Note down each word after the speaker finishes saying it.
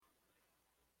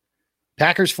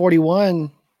Packers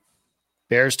 41,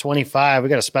 Bears 25. We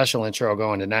got a special intro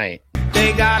going tonight.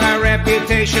 They got a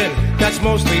reputation that's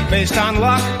mostly based on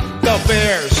luck. The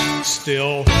Bears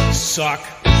still suck.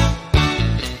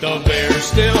 The Bears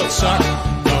still suck.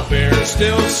 The Bears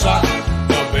still suck.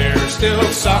 The Bears still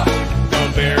suck.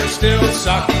 The Bears still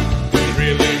suck. They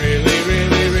really, really,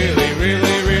 really, really,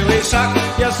 really, really suck.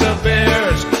 Yes, the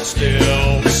Bears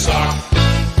still suck.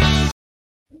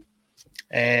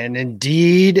 And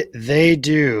indeed, they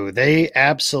do. They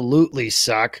absolutely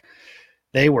suck.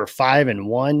 They were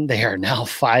 5-1. They are now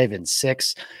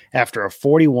 5-6 after a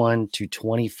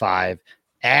 41-25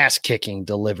 ass kicking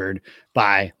delivered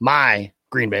by my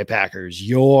Green Bay Packers,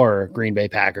 your Green Bay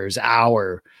Packers,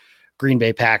 our Green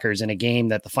Bay Packers, in a game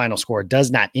that the final score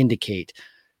does not indicate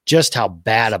just how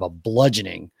bad of a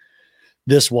bludgeoning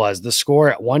this was. The score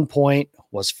at one point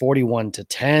was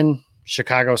 41-10.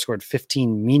 Chicago scored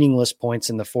 15 meaningless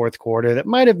points in the fourth quarter that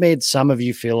might have made some of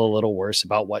you feel a little worse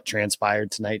about what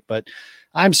transpired tonight, but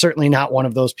I'm certainly not one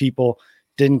of those people.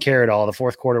 Didn't care at all. The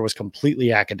fourth quarter was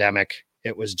completely academic.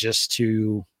 It was just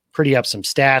to pretty up some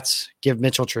stats, give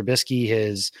Mitchell Trubisky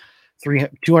his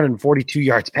 242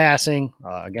 yards passing,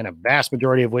 again, a vast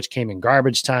majority of which came in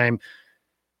garbage time.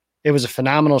 It was a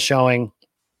phenomenal showing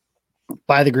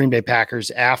by the Green Bay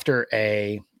Packers after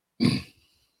a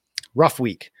rough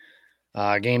week.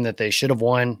 A game that they should have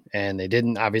won, and they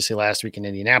didn't, obviously, last week in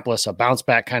Indianapolis, a bounce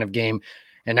back kind of game.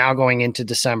 And now going into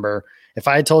December, if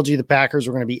I had told you the Packers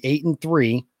were going to be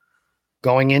 8-3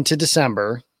 going into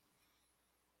December,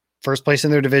 first place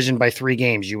in their division by 3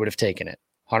 games, you would have taken it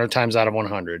 100 times out of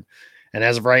 100. And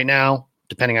as of right now,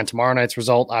 depending on tomorrow night's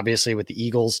result, obviously with the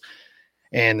Eagles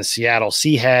and the Seattle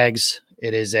Seahags,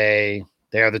 they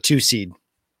are the 2 seed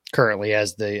currently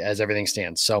as everything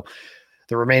stands. So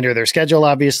the remainder of their schedule,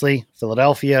 obviously,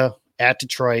 Philadelphia, at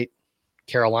Detroit,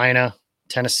 Carolina,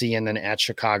 Tennessee, and then at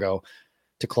Chicago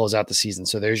to close out the season.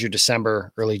 So there's your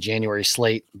December, early January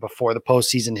slate before the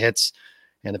postseason hits,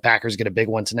 and the Packers get a big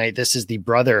one tonight. This is the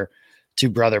Brother to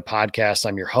Brother podcast.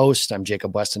 I'm your host. I'm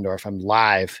Jacob Westendorf. I'm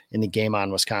live in the Game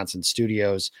On Wisconsin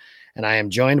studios, and I am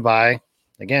joined by,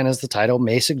 again, as the title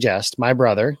may suggest, my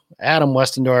brother, Adam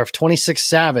Westendorf, 26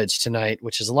 Savage tonight,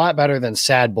 which is a lot better than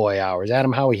Sad Boy hours.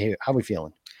 Adam, how we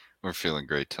feeling? We're feeling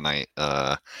great tonight.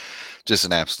 Just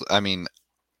an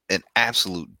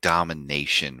absolute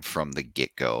domination from the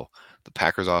get-go. The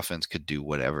Packers offense could do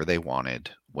whatever they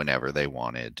wanted, whenever they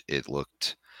wanted. It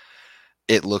looked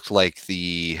like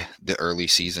the early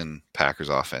season Packers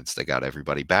offense. They got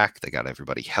everybody back. They got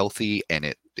everybody healthy, and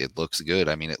it looks good.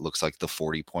 I mean, it looks like the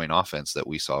 40-point offense that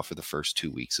we saw for the first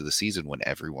 2 weeks of the season when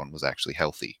everyone was actually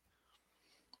healthy.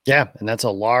 Yeah, and that's a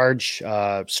large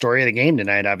story of the game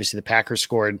tonight. Obviously, the Packers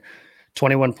scored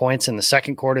 21 points in the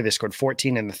second quarter. They scored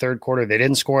 14 in the third quarter. They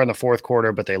didn't score in the fourth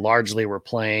quarter, but they largely were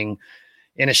playing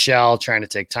in a shell, trying to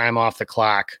take time off the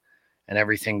clock and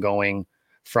everything going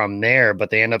from there. But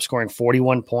they end up scoring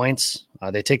 41 points.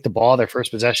 They take the ball, their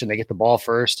first possession. They get the ball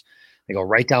first. They go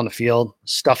right down the field,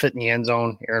 stuff it in the end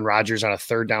zone. Aaron Rodgers on a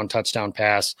third down touchdown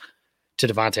pass to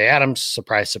Davante Adams.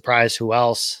 Surprise, surprise. Who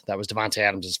else? That was Davante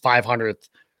Adams' 500th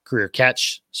career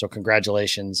catch. So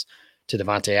congratulations to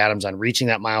Davante Adams on reaching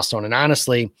that milestone. And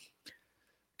honestly,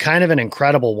 kind of an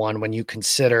incredible one when you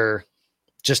consider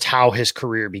just how his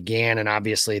career began, and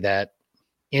obviously that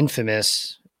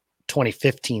infamous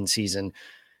 2015 season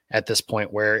at this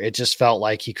point where it just felt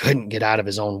like he couldn't get out of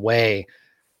his own way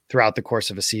throughout the course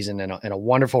of a season, and a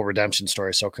wonderful redemption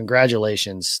story. So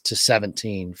congratulations to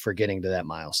 17 for getting to that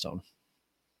milestone.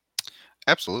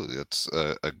 Absolutely. That's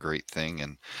a great thing.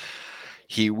 And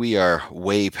we are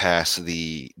way past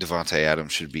the Davante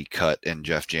Adams should be cut and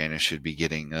Jeff Janis should be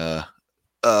getting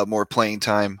more playing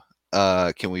time.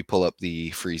 Can we pull up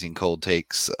the Freezing Cold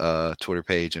Takes Twitter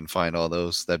page and find all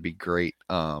those? That'd be great.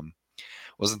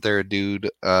 Wasn't there a dude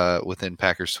within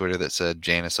Packers Twitter that said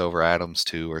Janis over Adams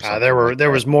too, or something? There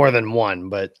was more than one,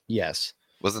 but yes.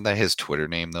 Wasn't that his Twitter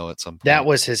name though? At some point, that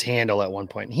was his handle at one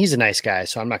point. He's a nice guy,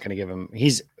 so I'm not going to give him.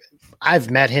 I've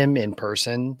met him in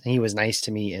person. He was nice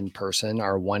to me in person.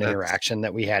 Our one interaction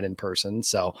that we had in person,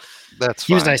 so that's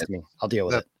he fine. was nice to me. I'll deal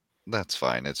with it. That's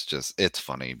fine. It's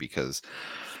funny because,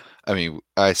 I mean,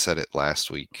 I said it last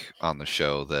week on the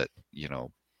show that,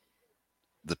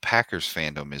 the Packers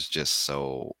fandom is just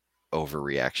so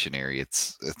overreactionary.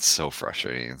 It's so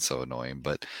frustrating and so annoying.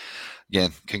 But again,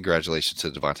 congratulations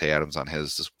to Davante Adams on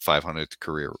his 500th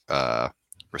career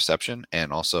reception,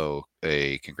 and also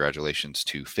a congratulations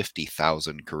to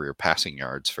 50,000 career passing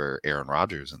yards for Aaron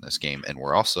Rodgers in this game. And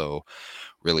we're also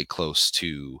really close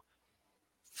to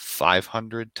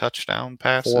 500 touchdown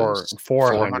passes.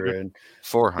 400.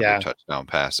 400 Yeah. touchdown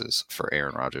passes for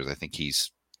Aaron Rodgers. I think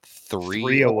he's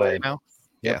Three away away now.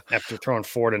 Yep. Yeah. After throwing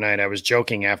 4 tonight, I was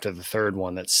joking after the third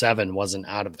one that 7 wasn't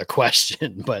out of the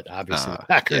question, but obviously the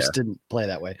Packers didn't play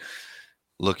that way.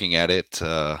 Looking at it,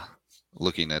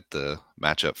 looking at the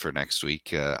matchup for next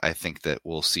week, I think that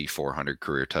we'll see 400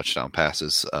 career touchdown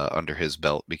passes under his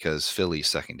belt because Philly's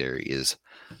secondary is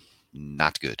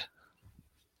not good.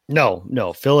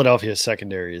 No. Philadelphia's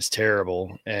secondary is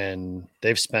terrible, and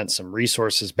they've spent some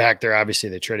resources back there. Obviously,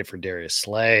 they traded for Darius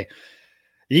Slay.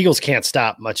 The Eagles can't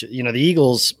stop much. You know, the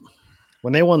Eagles,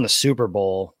 when they won the Super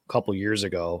Bowl a couple years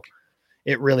ago,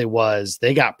 it really was,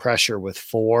 they got pressure with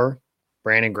 4,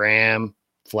 Brandon Graham,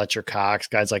 Fletcher Cox,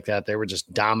 guys like that. They were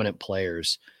just dominant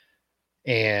players,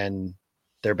 and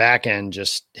their back end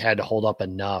just had to hold up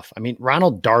enough. I mean,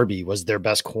 Ronald Darby was their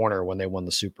best corner when they won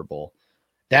the Super Bowl.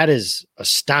 That is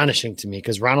astonishing to me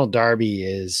because Ronald Darby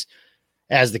is,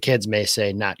 as the kids may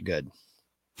say, not good.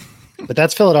 But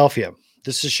that's Philadelphia.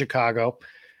 This is Chicago,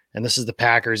 and this is the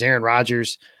Packers. Aaron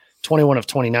Rodgers, 21 of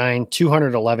 29,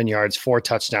 211 yards, 4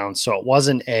 touchdowns. So it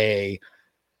wasn't a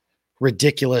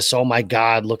ridiculous, oh my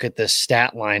God, look at this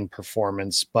stat line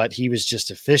performance, but he was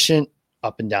just efficient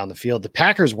up and down the field. The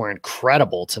Packers were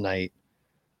incredible tonight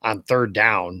on third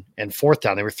down and fourth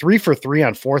down. They were 3 for 3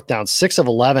 on fourth down, 6 of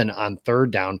 11 on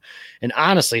third down. And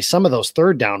honestly, some of those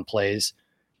third down plays,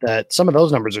 that some of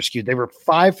those numbers are skewed. They were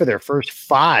 5 for their first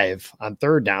 5 on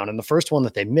third down. And the first one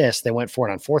that they missed, they went for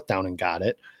it on fourth down and got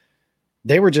it.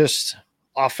 They were just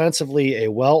offensively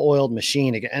a well-oiled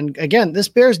machine. And again, this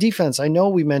Bears defense, I know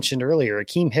we mentioned earlier,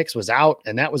 Akeem Hicks was out,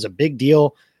 and that was a big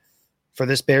deal for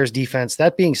this Bears defense.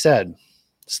 That being said,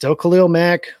 still Khalil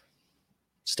Mack,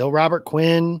 still Robert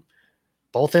Quinn,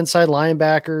 both inside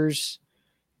linebackers,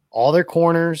 all their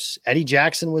corners. Eddie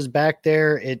Jackson was back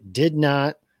there. It did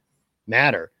not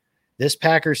matter. This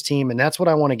Packers team, and that's what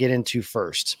I want to get into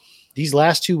first. These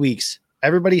last 2 weeks,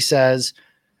 everybody says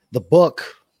the book,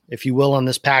 if you will, on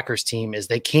this Packers team is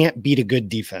they can't beat a good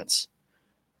defense.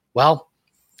 Well,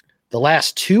 the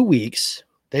last 2 weeks,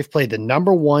 they've played the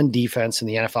number 1 defense in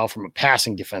the NFL from a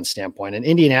passing defense standpoint. In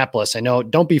Indianapolis, I know,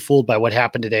 don't be fooled by what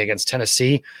happened today against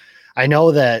Tennessee. I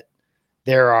know that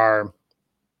there's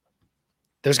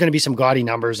going to be some gaudy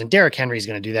numbers, and Derrick Henry is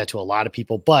going to do that to a lot of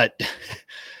people. But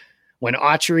when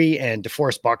Autry and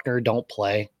DeForest Buckner don't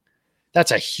play, that's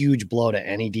a huge blow to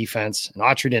any defense. And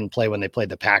Autry didn't play when they played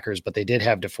the Packers, but they did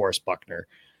have DeForest Buckner.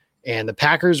 And the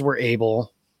Packers were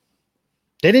able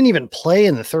 – they didn't even play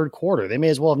in the third quarter. They may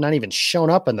as well have not even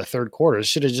shown up in the third quarter. They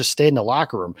should have just stayed in the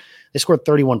locker room. They scored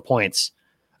 31 points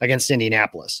against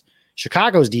Indianapolis.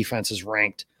 Chicago's defense was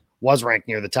ranked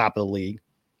near the top of the league,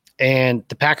 and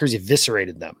the Packers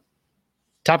eviscerated them.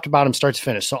 Top to bottom, start to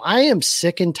finish. So I am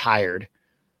sick and tired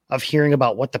of hearing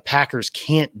about what the Packers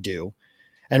can't do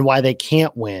and why they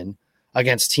can't win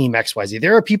against Team XYZ.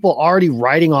 There are people already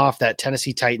writing off that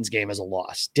Tennessee Titans game as a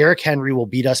loss. Derrick Henry will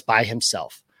beat us by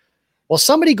himself. Well,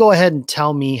 somebody go ahead and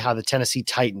tell me how the Tennessee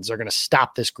Titans are going to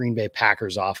stop this Green Bay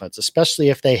Packers offense, especially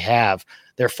if they have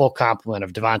their full complement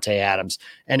of Devontae Adams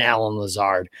and Alan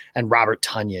Lazard and Robert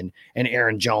Tonyan and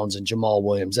Aaron Jones and Jamal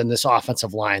Williams and this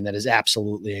offensive line that is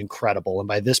absolutely incredible. And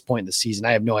by this point in the season,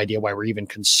 I have no idea why we're even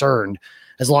concerned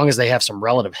as long as they have some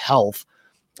relative health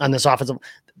on this offensive.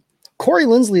 Corey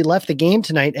Linsley left the game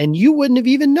tonight, and you wouldn't have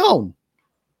even known.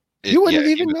 You wouldn't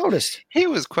have even noticed. He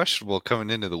was questionable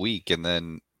coming into the week, and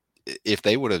then if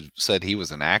they would have said he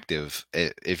was inactive,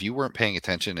 if you weren't paying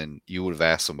attention and you would have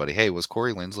asked somebody, hey, was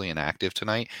Corey Linsley inactive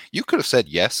tonight? You could have said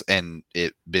yes, and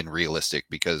it been realistic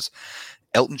because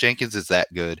Elton Jenkins is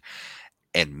that good.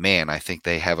 And man, I think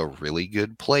they have a really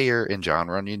good player in John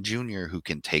Runyon Jr. who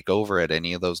can take over at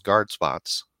any of those guard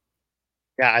spots.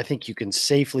 Yeah, I think you can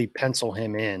safely pencil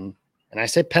him in. And I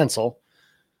say pencil,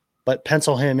 but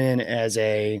pencil him in as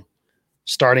a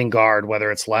starting guard,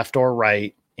 whether it's left or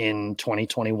right, in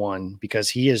 2021, because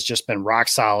he has just been rock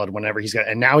solid whenever he's got,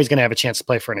 and now he's going to have a chance to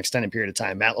play for an extended period of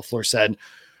time. Matt LaFleur said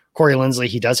Corey Linsley,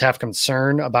 he does have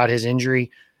concern about his injury,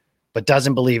 but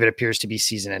doesn't believe it appears to be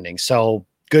season ending. So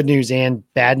good news and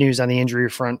bad news on the injury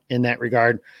front in that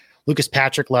regard. Lucas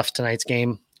Patrick left tonight's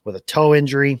game with a toe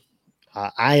injury.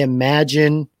 I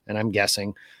imagine, and I'm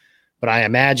guessing, but I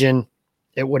imagine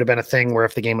it would have been a thing where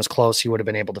if the game was close, he would have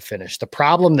been able to finish. The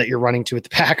problem that you're running to with the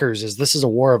Packers is this is a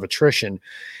war of attrition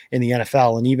in the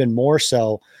NFL, and even more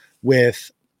so with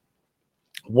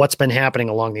what's been happening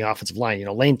along the offensive line. You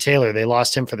know, Lane Taylor, they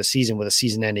lost him for the season with a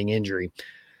season-ending injury.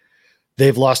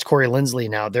 They've lost Corey Linsley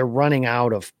now. They're running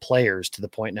out of players to the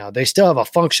point now. They still have a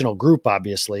functional group,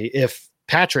 obviously. If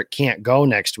Patrick can't go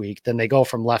next week, then they go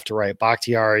from left to right: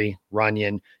 Bakhtiari,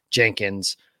 Runyon,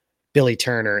 Jenkins, Billy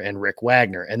Turner, and Rick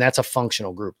Wagner. And that's a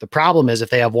functional group. The problem is if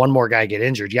they have one more guy get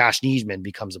injured, Josh Niesman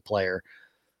becomes a player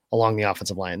along the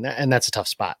offensive line. And that's a tough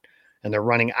spot. And they're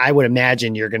running. I would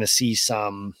imagine you're going to see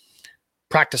some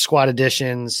practice squad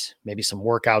additions, maybe some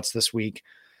workouts this week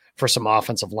for some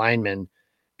offensive linemen,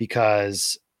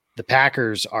 because the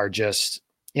Packers are just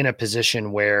in a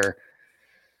position where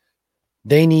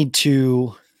they need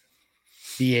to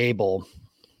be able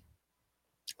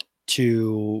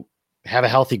to have a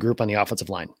healthy group on the offensive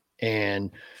line. And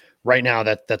right now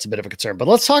that's a bit of a concern. But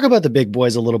let's talk about the big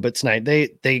boys a little bit tonight.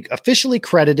 They officially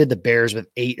credited the Bears with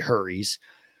 8 hurries,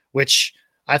 which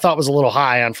I thought was a little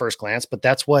high on first glance, but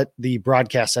that's what the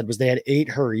broadcast said, was they had 8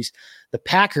 hurries. The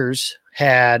Packers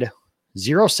had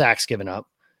 0 sacks given up.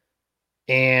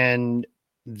 And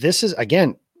this is,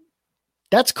 again,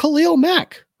 that's Khalil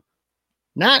Mack.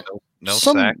 Not no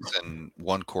sacks and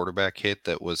 1 quarterback hit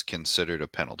that was considered a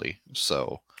penalty.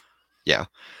 So yeah,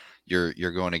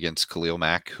 you're going against Khalil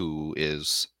Mack, who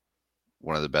is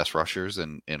one of the best rushers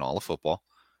in all of football.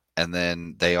 And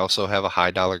then they also have a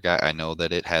high dollar guy. I know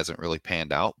that it hasn't really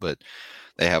panned out, but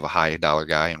they have a high dollar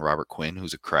guy in Robert Quinn,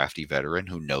 who's a crafty veteran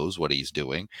who knows what he's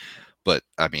doing. But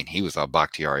I mean, he was on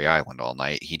Bakhtiari Island all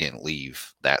night. He didn't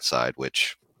leave that side,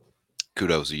 which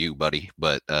kudos to you, buddy.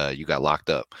 But you got locked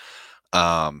up.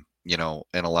 You know,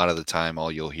 and a lot of the time,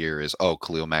 all you'll hear is, "Oh,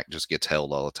 Khalil Mack just gets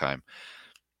held all the time."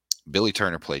 Billy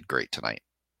Turner played great tonight.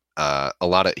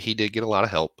 He did get a lot of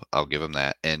help. I'll give him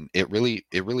that. And it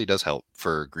really does help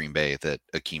for Green Bay that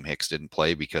Akeem Hicks didn't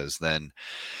play, because then,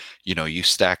 you know, you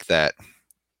stack that,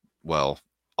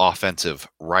 offensive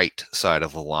right side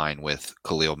of the line with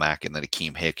Khalil Mack and then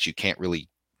Akeem Hicks.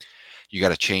 You got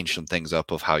to change some things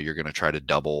up of how you're going to try to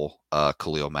double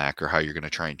Khalil Mack, or how you're going to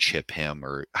try and chip him,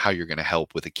 or how you're going to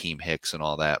help with Akeem Hicks and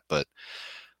all that. But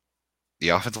the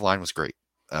offensive line was great.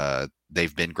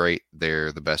 They've been great.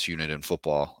 They're the best unit in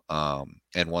football.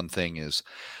 And one thing is,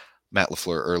 Matt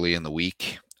LaFleur early in the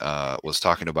week was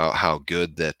talking about how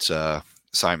good that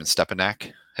Simon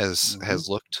Stepanak has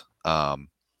looked.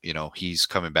 You know, he's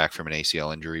coming back from an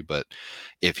ACL injury, but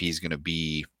if he's going to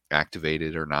be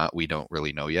activated or not, we don't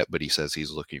really know yet. But he says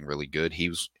he's looking really good.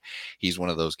 He's one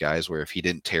of those guys where if he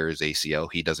didn't tear his ACL,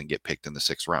 he doesn't get picked in the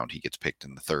 6th round. He gets picked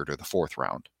in the 3rd or the 4th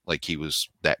round. Like, he was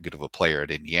that good of a player at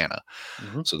Indiana.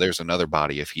 Mm-hmm. So there's another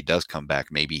body. If he does come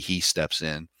back, maybe he steps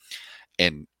in,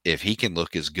 and if he can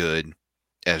look as good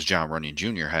as John Runyon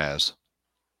Jr. has,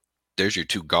 there's your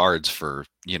 2 guards for,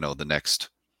 you know, the next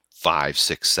 5,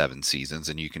 6, 7 seasons,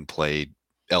 and you can play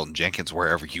Elton Jenkins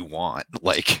wherever you want.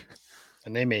 Like,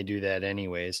 and they may do that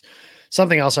anyways.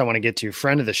 Something else I want to get to,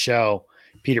 friend of the show,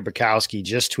 Peter Bukowski,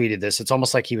 just tweeted this. It's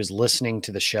almost like he was listening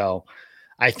to the show.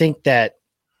 I think that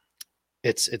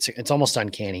it's almost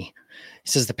uncanny. He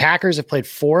says the Packers have played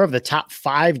 4 of the top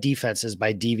 5 defenses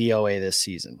by DVOA this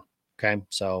season. Okay.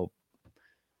 So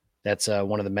that's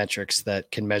one of the metrics that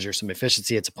can measure some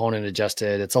efficiency. It's opponent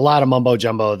adjusted. It's a lot of mumbo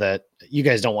jumbo that you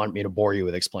guys don't want me to bore you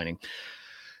with explaining.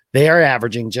 They are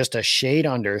averaging just a shade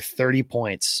under 30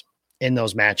 points in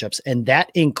those matchups. And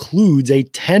that includes a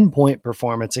 10-point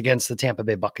performance against the Tampa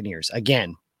Bay Buccaneers.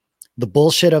 Again, the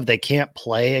bullshit of they can't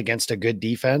play against a good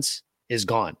defense is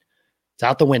gone. It's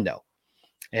out the window.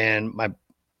 And my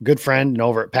good friend and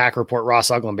over at Pack Report,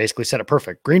 Ross Uglin, basically said it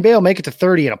perfect. Green Bay will make it to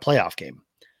 30 in a playoff game.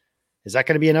 Is that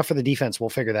going to be enough for the defense? We'll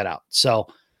figure that out. So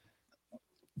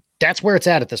that's where it's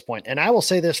at this point. And I will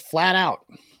say this flat out.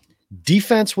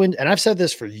 Defense wins, and I've said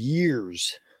this for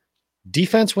years.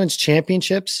 Defense wins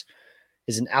championships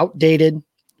is an outdated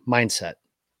mindset.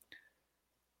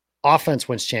 Offense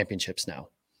wins championships now.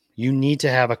 You need to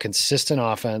have a consistent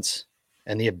offense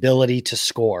and the ability to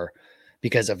score,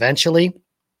 because eventually,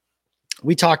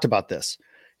 we talked about this.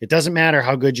 It doesn't matter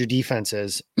how good your defense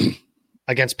is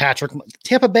against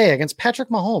Tampa Bay against Patrick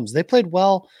Mahomes. They played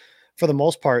well for the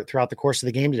most part throughout the course of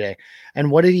the game today. And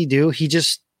what did he do? He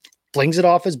just flings it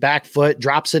off his back foot,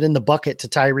 drops it in the bucket to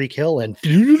Tyreek Hill, and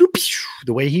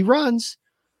the way he runs,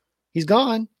 he's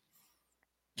gone.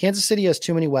 Kansas City has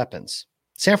too many weapons.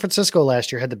 San Francisco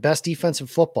last year had the best defensive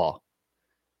football.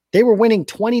 They were winning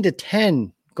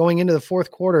 20-10 going into the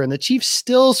 4th quarter, and the Chiefs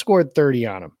still scored 30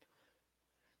 on them.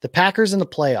 The Packers in the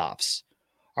playoffs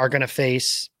are going to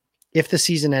face, if the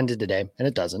season ended today, and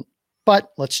it doesn't,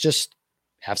 but let's just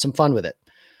have some fun with it.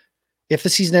 If the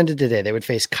season ended today, they would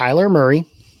face Kyler Murray,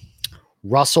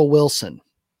 Russell Wilson,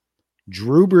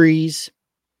 Drew Brees,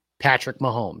 Patrick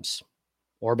Mahomes,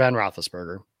 or Ben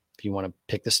Roethlisberger. If you want to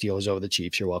pick the Steelers over the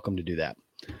Chiefs, you're welcome to do that.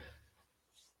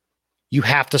 You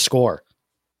have to score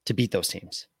to beat those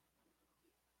teams.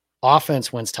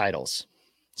 Offense wins titles.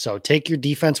 So take your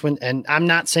defense and I'm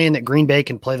not saying that Green Bay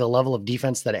can play the level of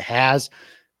defense that it has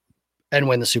and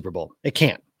win the Super Bowl. It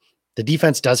can't. The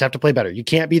defense does have to play better. You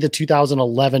can't be the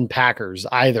 2011 Packers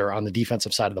either on the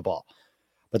defensive side of the ball.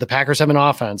 But the Packers have an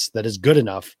offense that is good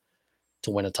enough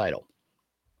to win a title.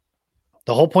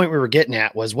 The whole point we were getting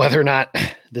at was whether or not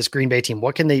this Green Bay team,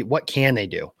 what can they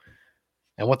do?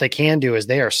 And what they can do is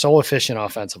they are so efficient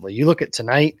offensively. You look at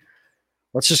tonight,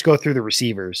 let's just go through the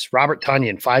receivers. Robert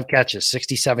Tonyan, 5 catches,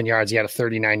 67 yards. He had a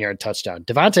 39-yard touchdown.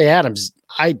 Devontae Adams,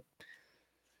 I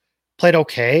played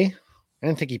okay. I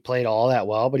didn't think he played all that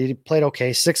well, but he played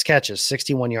okay. 6 catches,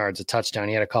 61 yards, a touchdown.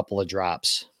 He had a couple of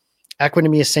drops.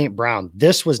 Equinemius St. Brown,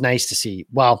 this was nice to see.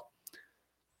 Well,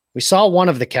 we saw one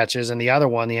of the catches, and the other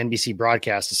one, the NBC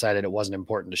broadcast decided it wasn't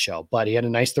important to show. But he had a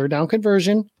nice third down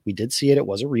conversion. We did see it. It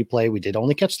was a replay. We did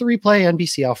only catch the replay.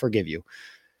 NBC, I'll forgive you.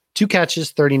 2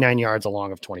 catches, 39 yards, a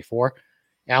long of 24.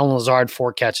 Alan Lazard,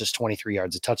 4 catches, 23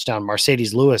 yards, a touchdown.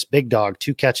 Mercedes Lewis, big dog,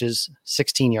 2 catches,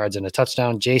 16 yards, and a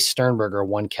touchdown. Jace Sternberger,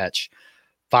 1 catch,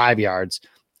 5 yards.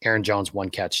 Aaron Jones, 1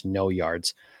 catch, no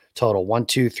yards. Total 1,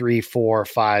 2, 3, 4,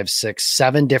 5, 6,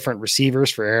 7 different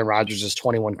receivers for Aaron Rodgers'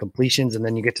 21 completions. And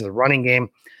then you get to the running game.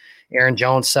 Aaron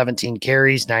Jones, 17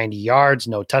 carries, 90 yards,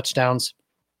 no touchdowns.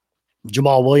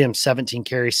 Jamal Williams, 17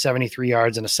 carries, 73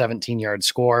 yards, and a 17-yard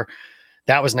score.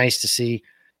 That was nice to see.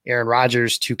 Aaron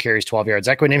Rodgers, 2 carries, 12 yards.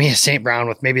 Equinemius St. Brown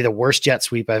with maybe the worst jet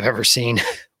sweep I've ever seen.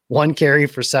 1 carry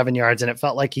for 7 yards, and it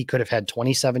felt like he could have had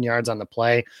 27 yards on the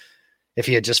play if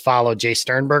he had just followed Jay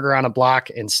Sternberger on a block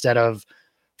instead of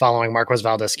following Marquez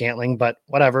Valdez-Scantling. But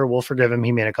whatever, we'll forgive him.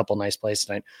 He made a couple nice plays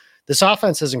tonight. This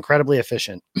offense is incredibly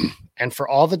efficient. And for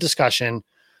all the discussion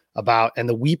about and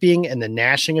the weeping and the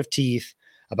gnashing of teeth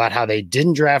about how they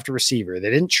didn't draft a receiver,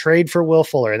 they didn't trade for Will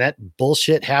Fuller, and that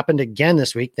bullshit happened again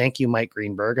this week. Thank you, Mike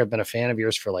Greenberg. I've been a fan of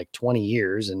yours for like 20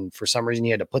 years, and for some reason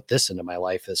you had to put this into my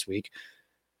life this week.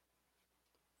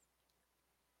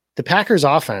 The Packers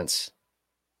offense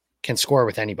can score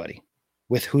with anybody,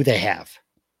 with who they have.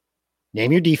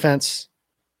 Name your defense,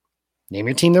 name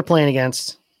your team they're playing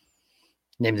against,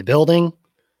 name the building,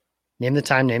 name the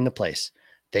time, name the place.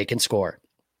 They can score.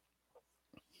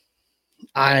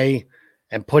 I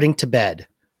am putting to bed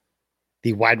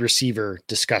the wide receiver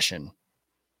discussion.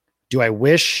 Do I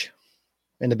wish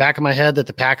in the back of my head that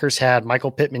the Packers had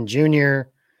Michael Pittman Jr.,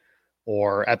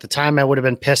 or at the time I would have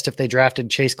been pissed if they drafted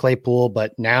Chase Claypool,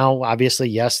 but now obviously,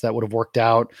 yes, that would have worked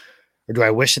out. Or do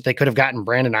I wish that they could have gotten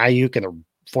Brandon Ayuk and the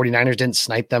 49ers didn't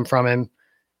snipe them from him?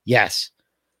 Yes.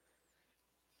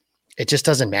 It just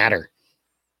doesn't matter.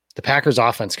 The Packers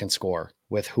offense can score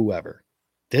with whoever.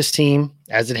 This team,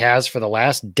 as it has for the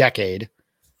last decade,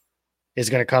 is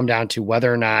going to come down to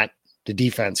whether or not the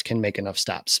defense can make enough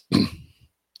stops.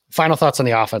 Final thoughts on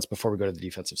the offense before we go to the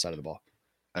defensive side of the ball.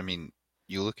 I mean,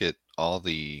 you look at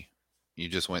you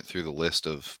just went through the list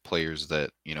of players that,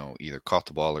 either caught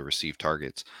the ball or received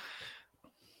targets.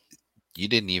 You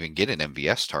didn't even get an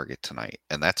MVS target tonight,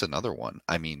 and that's another one.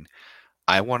 I mean,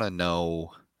 I want to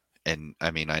know, and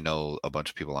I mean, I know a bunch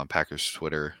of people on Packers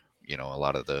Twitter, a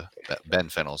lot of Ben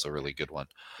Fennell's a really good one.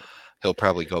 He'll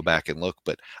probably go back and look,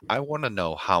 but I want to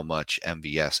know how much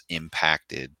MVS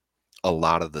impacted a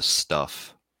lot of the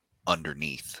stuff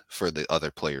underneath for the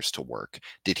other players to work.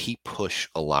 Did he push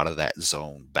a lot of that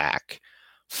zone back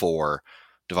for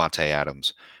Devontae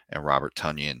Adams and Robert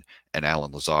Tonyan and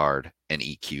Alan Lazard and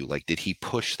EQ? Like, did he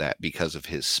push that because of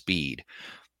his speed?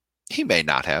 He may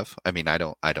not have. I mean, I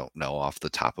don't know off the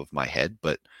top of my head,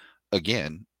 but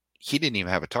again, he didn't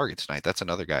even have a target tonight. That's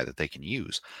another guy that they can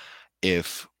use.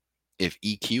 If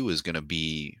EQ is going to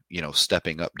be,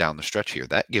 stepping up down the stretch here,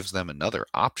 that gives them another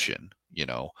option.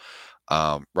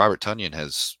 Robert Tonyan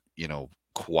has,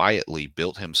 quietly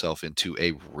built himself into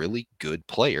a really good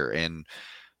player. And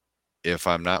if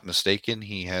I'm not mistaken,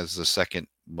 he has the second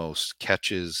most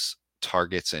catches,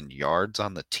 targets, and yards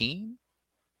on the team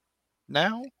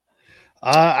now.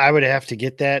 I would have to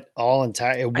get that all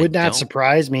entire. It would not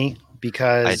surprise me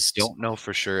because I don't know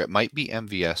for sure. It might be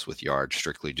MVS with yards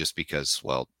strictly just because,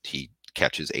 well, he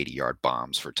catches 80-yard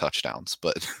bombs for touchdowns,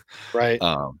 but right.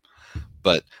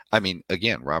 But I mean,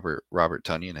 again, Robert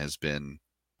Tonyan has been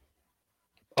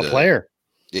a player.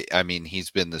 I mean,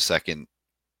 he's been the second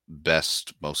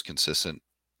best, most consistent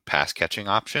pass catching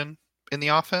option in the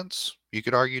offense, you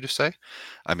could argue to say.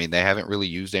 I mean, they haven't really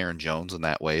used Aaron Jones in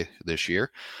that way this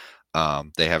year.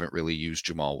 They haven't really used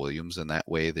Jamal Williams in that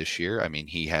way this year. I mean,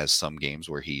 he has some games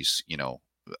where he's,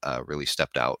 really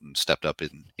stepped out and stepped up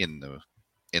in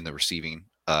the receiving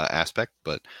aspect,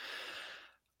 but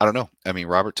I don't know. I mean,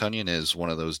 Robert Tonyan is one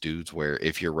of those dudes where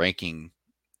if you're ranking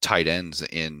tight ends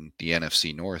in the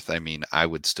NFC North, I mean, I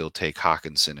would still take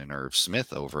Hawkinson and Irv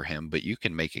Smith over him, but you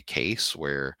can make a case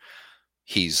where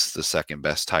he's the second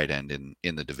best tight end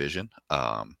in the division.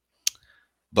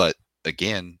 But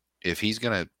again, if he's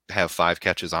going to have 5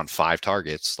 catches on 5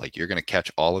 targets, like you're going to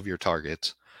catch all of your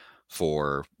targets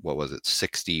for, what was it,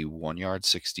 61 yards,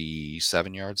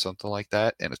 67 yards, something like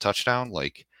that, and a touchdown.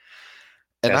 Like,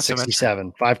 and not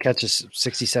 67, 5 catches,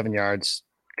 67 yards.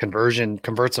 Converts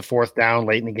a 4th down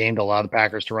late in the game to allow the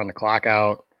Packers to run the clock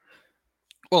out.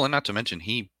 Well, and not to mention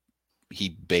he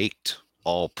baked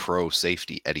all pro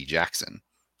safety Eddie Jackson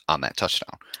on that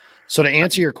touchdown. So to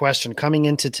answer your question, coming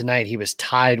into tonight, he was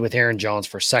tied with Aaron Jones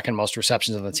for second most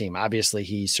receptions on the team. Obviously,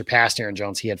 he surpassed Aaron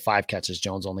Jones. He had 5 catches.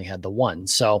 Jones only had the 1.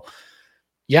 So,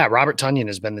 yeah, Robert Tonyan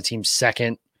has been the team's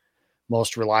second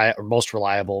most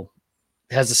reliable.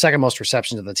 Has the second most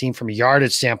receptions of the team from a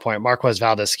yardage standpoint. Marquez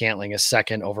Valdez-Scantling is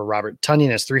second over Robert Tonyan,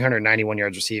 has 391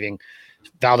 yards receiving.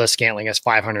 Valdez-Scantling has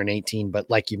 518. But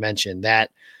like you mentioned,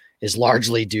 that is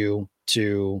largely due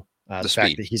to the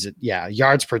fact that he's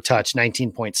yards per touch,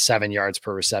 19.7 yards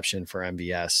per reception for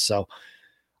MVS. So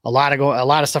a lot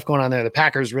of stuff going on there. The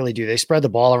Packers really do. They spread the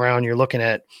ball around. You're looking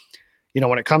at,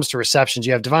 when it comes to receptions,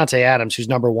 you have Devontae Adams, who's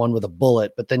number 1 with a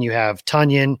bullet, but then you have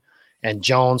Tonyan and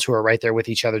Jones, who are right there with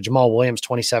each other. Jamal Williams,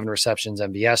 27 receptions,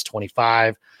 MVS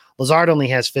 25. Lazard only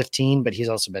has 15, but he's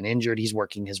also been injured. He's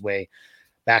working his way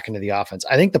back into the offense.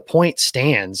 I think the point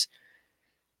stands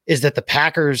is that the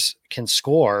Packers can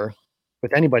score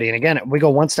with anybody. And again, we go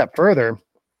one step further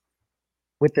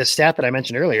with this stat that I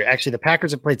mentioned earlier. Actually, the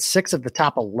Packers have played 6 of the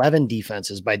top 11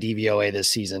 defenses by DVOA this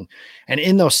season. And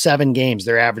in those 7 games,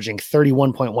 they're averaging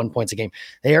 31.1 points a game.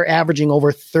 They are averaging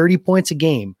over 30 points a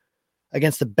game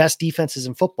against the best defenses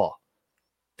in football.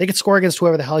 They could score against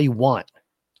whoever the hell you want.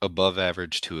 Above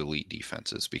average to elite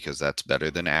defenses, because that's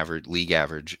better than league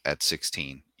average at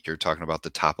 16. You're talking about the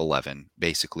top 11,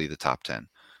 basically the top 10.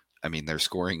 I mean, they're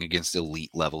scoring against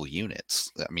elite level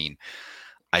units. I mean,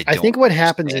 I think what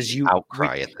happens is you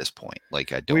outcry at this point.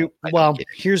 Like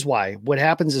here's why. What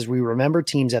happens is we remember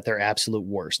teams at their absolute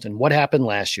worst. And what happened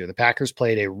last year? The Packers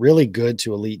played a really good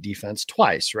to elite defense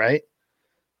twice, right?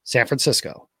 San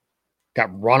Francisco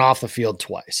got run off the field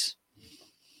twice.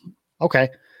 Okay.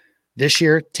 This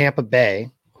year, Tampa Bay,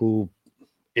 who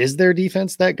is their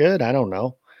defense that good? I don't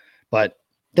know. But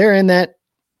they're in that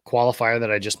qualifier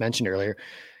that I just mentioned earlier.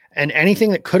 And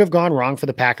anything that could have gone wrong for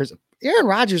the Packers, Aaron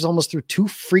Rodgers almost threw 2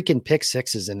 freaking pick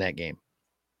sixes in that game.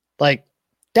 Like,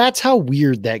 that's how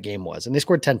weird that game was. And they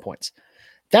scored 10 points.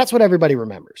 That's what everybody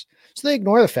remembers. So they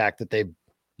ignore the fact that they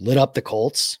lit up the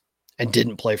Colts and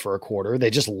didn't play for a quarter. They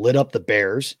just lit up the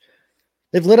Bears.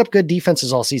 They've lit up good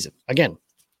defenses all season. Again,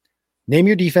 name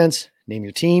your defense, name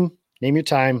your team, name your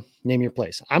time, name your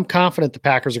place. I'm confident the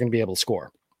Packers are going to be able to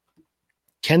score.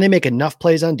 Can they make enough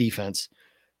plays on defense,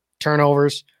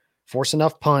 turnovers, force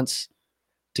enough punts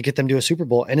to get them to a Super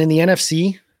Bowl? And in the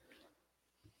NFC,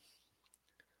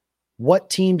 what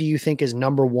team do you think is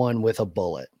number 1 with a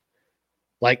bullet?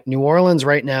 Like New Orleans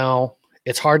right now,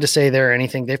 it's hard to say they're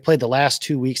anything. They've played the last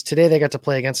 2 weeks. Today, they got to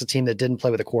play against a team that didn't play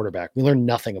with a quarterback. We learned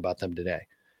nothing about them today.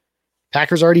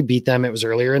 Packers already beat them. It was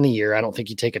earlier in the year. I don't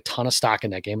think you take a ton of stock in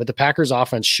that game, but the Packers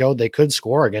offense showed they could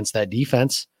score against that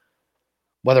defense.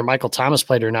 Whether Michael Thomas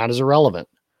played or not is irrelevant.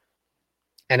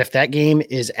 And if that game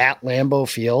is at Lambeau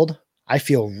Field, I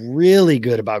feel really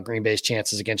good about Green Bay's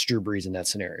chances against Drew Brees in that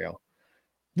scenario.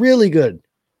 Really good.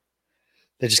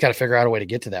 They just got to figure out a way to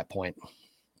get to that point.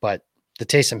 But the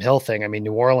Taysom Hill thing, I mean,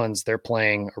 New Orleans, they're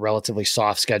playing a relatively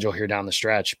soft schedule here down the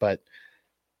stretch, but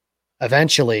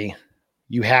eventually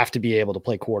you have to be able to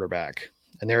play quarterback.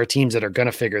 And there are teams that are going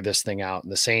to figure this thing out.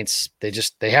 And the Saints,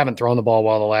 they haven't thrown the ball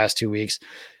well the last 2 weeks.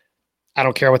 I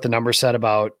don't care what the number said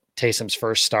about Taysom's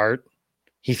first start.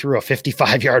 He threw a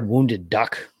 55-yard wounded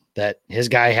duck that his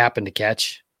guy happened to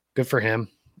catch. Good for him.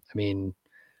 I mean,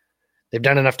 they've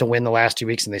done enough to win the last 2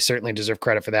 weeks, and they certainly deserve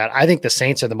credit for that. I think the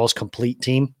Saints are the most complete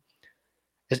team.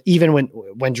 Even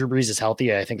when Drew Brees is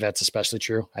healthy, I think that's especially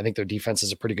true. I think their defense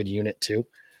is a pretty good unit too.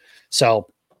 So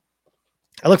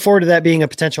I look forward to that being a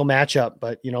potential matchup.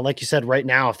 But, like you said, right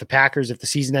now, if the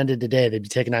season ended today, they'd be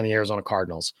taking on the Arizona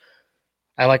Cardinals.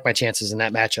 I like my chances in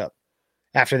that matchup.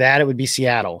 After that, it would be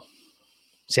Seattle.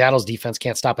 Seattle's defense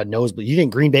can't stop a nosebleed. You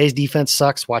think Green Bay's defense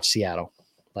sucks? Watch Seattle.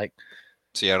 Like,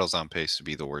 Seattle's on pace to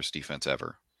be the worst defense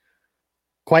ever.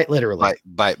 Quite literally.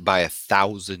 By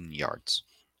 1,000 yards.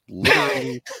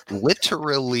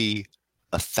 Literally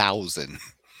 1,000.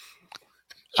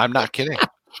 I'm not kidding.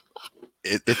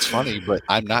 It's funny, but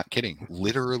I'm not kidding.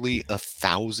 Literally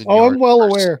 1,000 yards. Oh, I'm well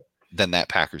aware. Than that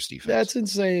Packers defense. That's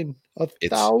insane.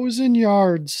 1,000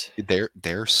 yards.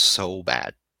 They're so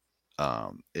bad.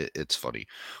 It's funny.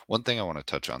 One thing I want to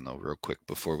touch on though, real quick,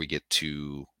 before we get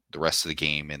to the rest of the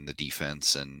game and the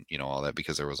defense and all that,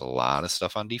 because there was a lot of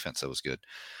stuff on defense that was good.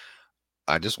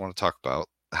 I just want to talk about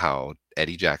how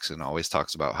Eddie Jackson always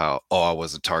talks about how, oh, I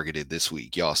wasn't targeted this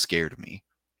week. Y'all scared me.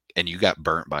 And you got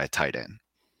burnt by a tight end.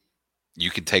 You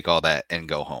can take all that and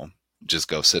go home. Just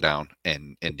go sit down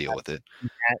and deal with it.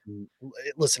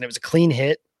 Listen, it was a clean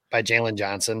hit by Jalen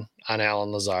Johnson on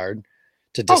Alan Lazard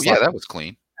to Oh, yeah, that was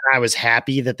clean. I was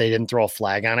happy that they didn't throw a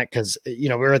flag on it because,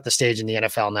 we're at the stage in the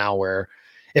NFL now where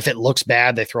if it looks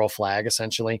bad, they throw a flag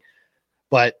essentially.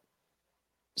 But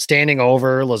standing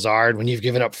over Lazard when you've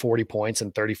given up 40 points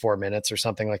in 34 minutes or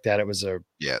something like that, it was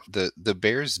the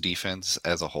Bears defense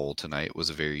as a whole tonight was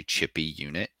a very chippy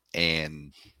unit,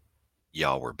 and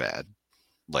y'all were bad.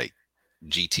 Like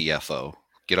GTFO,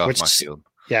 get off my field.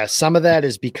 Yeah, some of that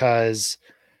is because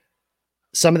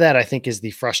some of that I think is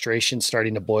the frustration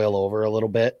starting to boil over a little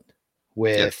bit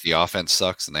with the offense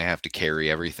sucks and they have to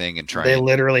carry everything and try. They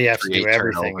literally have to do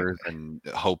everything and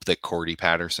hope that Cordy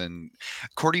Patterson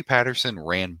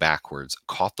ran backwards,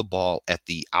 caught the ball at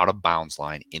the out of bounds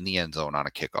line in the end zone on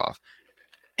a kickoff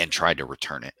and tried to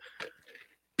return it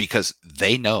because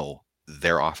they know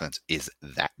their offense is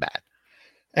that bad.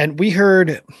 And we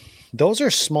heard those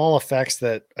are small effects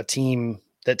that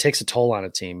takes a toll on a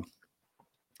team.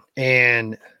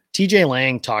 And TJ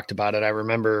Lang talked about it. I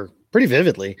remember pretty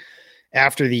vividly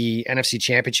after the NFC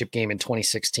Championship game in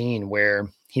 2016, where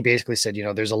he basically said,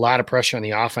 there's a lot of pressure on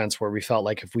the offense where we felt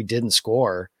like if we didn't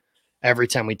score every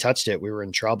time we touched it, we were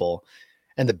in trouble.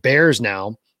 And the Bears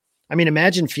now, I mean,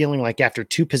 imagine feeling like after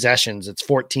 2 possessions, it's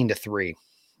 14-3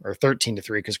 or 13-3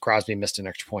 because Crosby missed an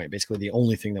extra point. Basically the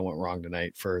only thing that went wrong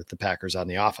tonight for the Packers on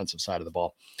the offensive side of the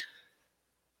ball.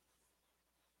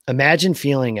 Imagine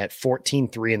feeling at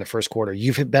 14-3 in the first quarter.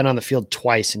 You've been on the field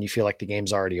twice and you feel like the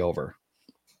game's already over.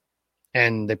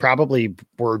 And they probably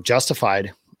were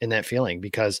justified in that feeling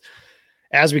because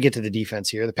as we get to the defense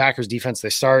here, the Packers defense,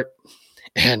 they start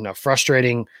and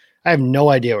frustrating. I have no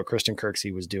idea what Christian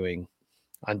Kirksey was doing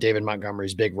on David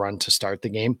Montgomery's big run to start the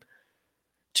game.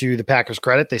 To the Packers'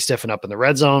 credit, they stiffen up in the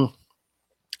red zone.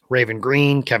 Raven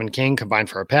Green, Kevin King combined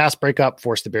for a pass breakup,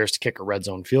 forced the Bears to kick a red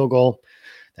zone field goal.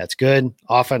 That's good.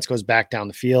 Offense goes back down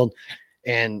the field.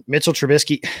 And Mitchell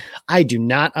Trubisky, I do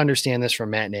not understand this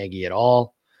from Matt Nagy at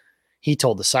all. He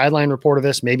told the sideline reporter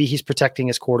this. Maybe he's protecting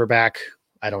his quarterback.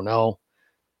 I don't know.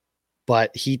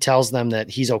 But he tells them that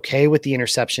he's okay with the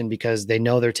interception because they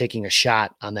know they're taking a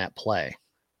shot on that play.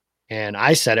 And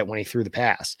I said it when he threw the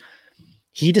pass.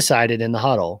 He decided in the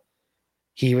huddle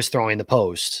he was throwing the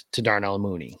post to Darnell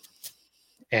Mooney.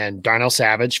 And Darnell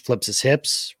Savage flips his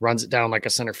hips, runs it down like a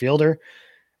center fielder.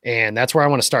 And that's where I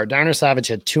want to start. Darnell Savage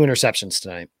had 2 interceptions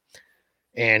tonight.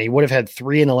 And he would have had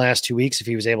 3 in the last 2 weeks if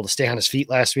he was able to stay on his feet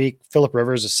last week. Phillip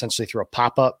Rivers essentially threw a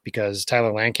pop-up because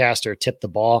Tyler Lancaster tipped the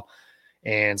ball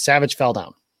and Savage fell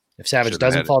down. If Savage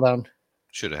doesn't fall down.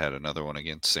 Should have had another one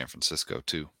against San Francisco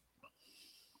too.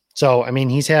 So, I mean,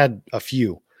 he's had a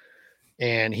few.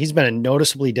 And he's been a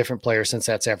noticeably different player since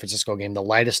that San Francisco game. The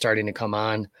light is starting to come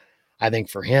on, I think,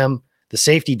 for him. The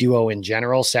safety duo in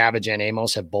general, Savage and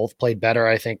Amos, have both played better,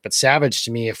 I think. But Savage,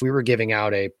 to me, if we were giving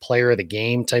out a player of the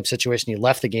game type situation, he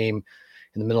left the game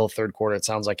in the middle of the third quarter. It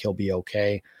sounds like he'll be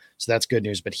okay. So that's good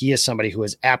news. But he is somebody who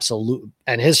is absolute,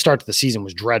 and his start to the season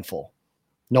was dreadful.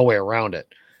 No way around it.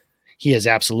 He has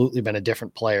absolutely been a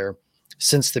different player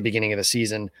since the beginning of the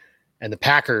season. And the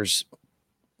Packers,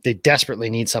 they desperately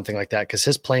need something like that because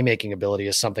his playmaking ability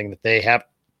is something that they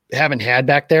haven't had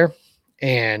back there.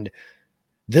 And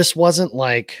this wasn't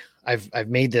like I've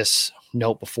made this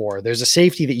note before. There's a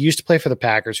safety that used to play for the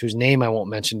Packers whose name I won't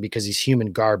mention because he's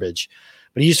human garbage,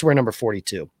 but he used to wear number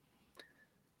 42.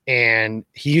 And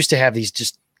he used to have these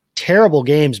just terrible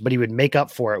games, but he would make up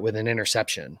for it with an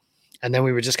interception. And then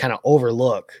we would just kind of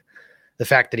overlook the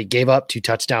fact that he gave up 2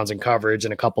 touchdowns in coverage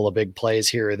and a couple of big plays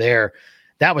here or there.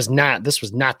 This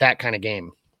was not that kind of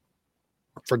game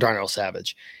for Darnell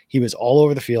Savage. He was all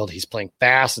over the field. He's playing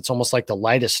fast. It's almost like the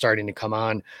light is starting to come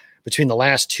on between the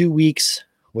last 2 weeks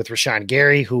with Rashawn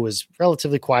Gary, who was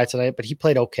relatively quiet tonight, but he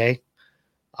played okay.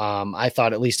 I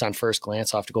thought, at least on first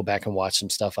glance, I'll have to go back and watch some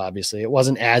stuff. Obviously, it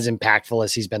wasn't as impactful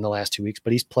as he's been the last 2 weeks,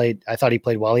 but I thought he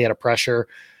played well. He had a pressure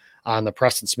on the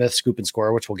Preston Smith scoop and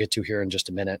score, which we'll get to here in just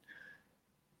a minute.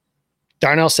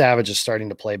 Darnell Savage is starting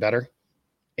to play better.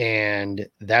 And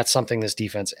that's something this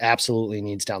defense absolutely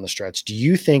needs down the stretch. Do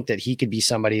you think that he could be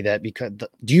somebody that,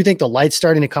 do you think the light's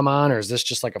starting to come on, or is this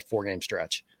just like a 4-game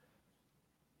stretch?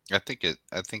 I think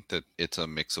that it's a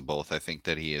mix of both. I think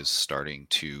that he is starting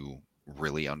to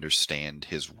really understand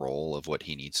his role of what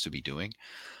he needs to be doing.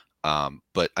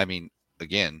 But I mean,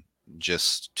 again,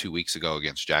 just 2 weeks ago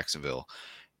against Jacksonville,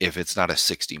 if it's not a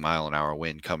 60-mile-an-hour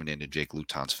wind coming into Jake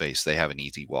Luton's face, they have an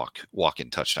easy walk-in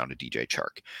touchdown to DJ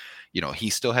Chark. He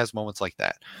still has moments like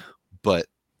that, but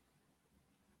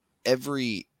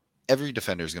every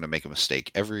defender is going to make a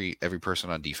mistake. Every person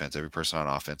on defense, every person on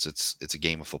offense, it's a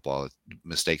game of football.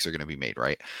 Mistakes are going to be made,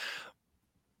 right?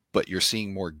 But you're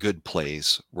seeing more good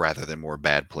plays rather than more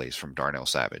bad plays from Darnell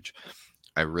Savage.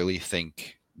 I really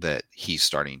think that he's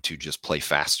starting to just play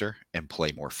faster and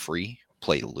play more free,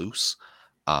 play loose.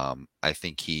 I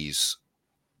think he's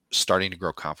starting to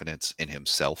grow confidence in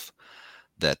himself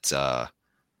that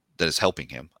is helping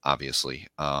him, obviously.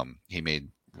 He made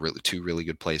two really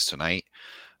good plays tonight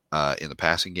in the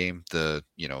passing game.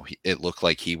 It looked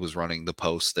like he was running the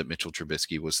post that Mitchell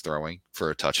Trubisky was throwing for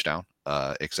a touchdown,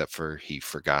 except for he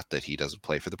forgot that he doesn't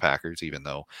play for the Packers, even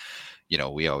though,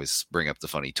 we always bring up the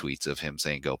funny tweets of him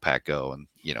saying, "Go Pack, go," and,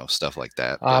 stuff like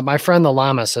that. My friend the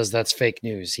Llama says that's fake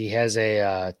news. He has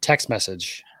a text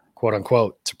message, quote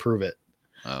unquote, to prove it.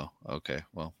 Oh, okay.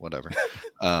 Well, whatever.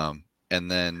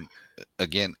 And then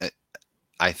again,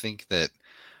 I think that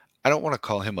I don't want to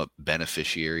call him a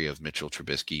beneficiary of Mitchell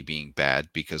Trubisky being bad,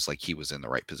 because he was in the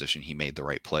right position. He made the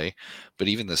right play. But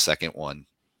even the second one,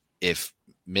 if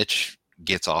Mitch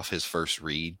gets off his first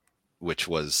read, which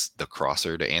was the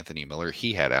crosser to Anthony Miller,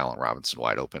 he had Allen Robinson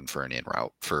wide open for an in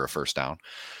route for a first down.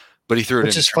 But he threw it in.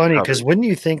 Which is funny, because wouldn't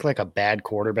you think a bad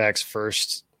quarterback's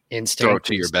first instinct throw it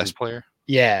to your best player?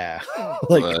 Yeah.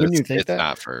 Wouldn't you think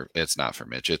that? It's not for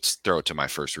Mitch. It's throw it to my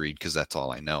first read, because that's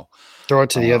all I know. Throw it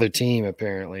to the other team,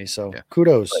 apparently. So yeah.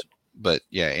 Kudos. But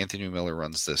yeah, Anthony Miller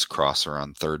runs this crosser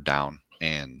on third down,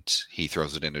 and he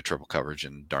throws it into triple coverage,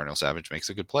 and Darnell Savage makes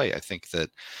a good play. I think that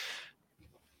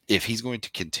if he's going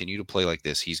to continue to play like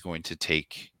this, he's going to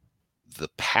take the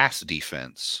pass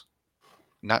defense,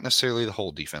 not necessarily the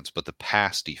whole defense, but the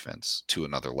pass defense to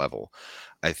another level.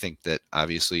 I think that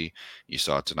obviously you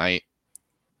saw it tonight.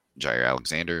 Jair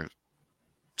Alexander,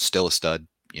 still a stud,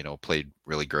 played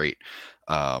really great.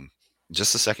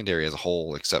 Just the secondary as a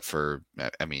whole, except for,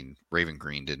 Raven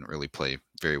Green didn't really play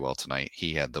very well tonight.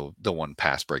 He had the one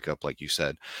pass breakup, like you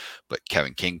said, but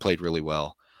Kevin King played really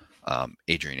well.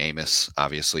 Adrian Amos,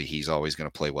 obviously, he's always going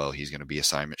to play well. He's going to be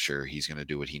assignment sure. He's going to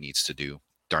do what he needs to do.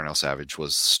 Darnell Savage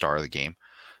was star of the game.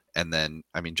 And then,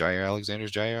 Jair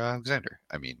Alexander's Jair Alexander.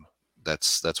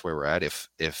 That's where we're at.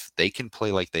 If they can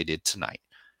play like they did tonight,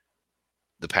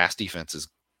 the pass defense is,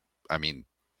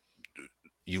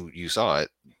 you saw it.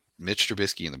 Mitch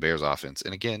Trubisky and the Bears offense.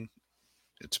 And again,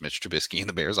 it's Mitch Trubisky and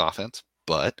the Bears offense,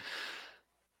 but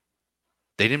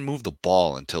they didn't move the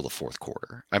ball until the fourth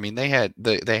quarter. They had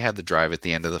the drive at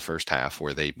the end of the first half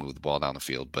where they moved the ball down the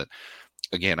field. But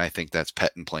again, I think that's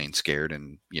Pettine playing scared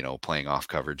and, playing off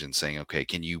coverage and saying, okay,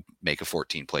 can you make a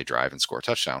 14-play drive and score a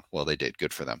touchdown? Well, they did.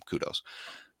 Good for them. Kudos.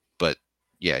 But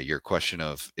yeah, your question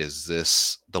of, is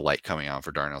this the light coming on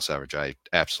for Darnell Savage? I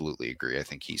absolutely agree. I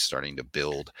think he's starting to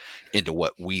build into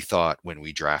what we thought when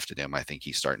we drafted him. I think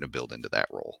he's starting to build into that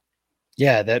role.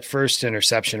 Yeah, that first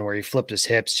interception where he flipped his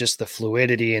hips, just the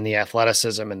fluidity and the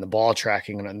athleticism and the ball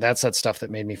tracking. And that's that stuff that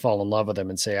made me fall in love with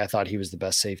him and say I thought he was the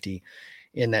best safety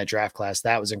in that draft class.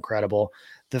 That was incredible.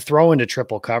 The throw into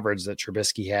triple coverage that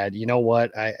Trubisky had, you know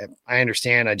what? I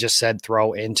understand. I just said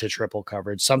throw into triple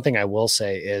coverage. Something I will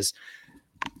say is,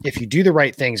 if you do the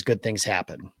right things, good things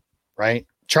happen, right?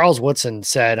 Charles Woodson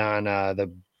said on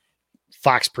the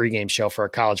Fox pregame show for a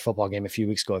college football game a few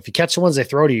weeks ago, if you catch the ones they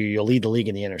throw to you, you'll lead the league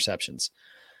in the interceptions.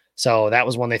 So that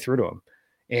was one they threw to him.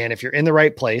 And if you're in the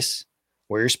right place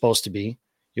where you're supposed to be,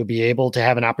 you'll be able to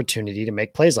have an opportunity to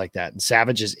make plays like that. And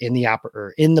Savage is in the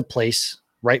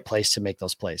right place to make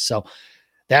those plays. So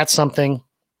that's something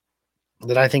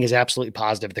that I think is absolutely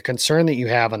positive. The concern that you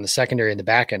have on the secondary and the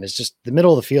back end is just the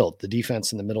middle of the field. The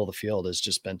defense in the middle of the field has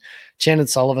just been, Chandon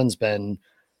Sullivan's been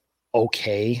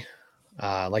okay.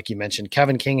 Like you mentioned,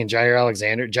 Kevin King and Jair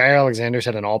Alexander. Jair Alexander's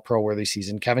had an all-pro worthy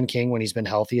season. Kevin King, when he's been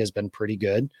healthy, has been pretty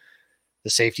good.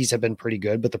 The safeties have been pretty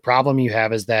good. But the problem you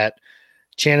have is that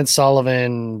Chandon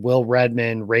Sullivan, Will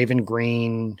Redmond, Raven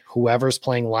Green, whoever's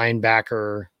playing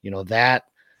linebacker, that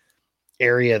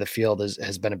area of the field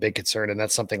has been a big concern. And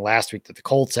that's something last week that the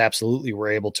Colts absolutely were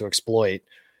able to exploit.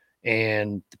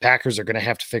 And the Packers are going to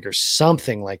have to figure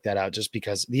something like that out, just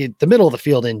because the middle of the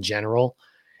field in general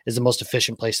is the most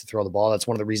efficient place to throw the ball. That's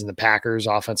one of the reasons the Packers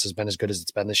offense has been as good as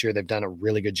it's been this year. They've done a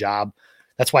really good job.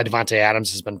 That's why Devontae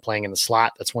Adams has been playing in the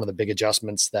slot. That's one of the big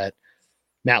adjustments that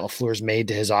Matt LaFleur's made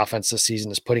to his offense this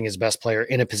season, is putting his best player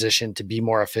in a position to be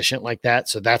more efficient like that.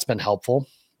 So that's been helpful,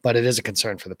 but it is a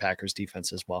concern for the Packers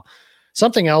defense as well.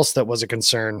 Something else that was a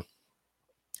concern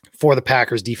for the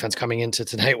Packers defense coming into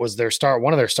tonight was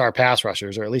one of their star pass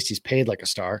rushers, or at least he's paid like a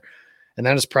star. And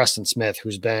that is Preston Smith,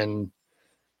 who's been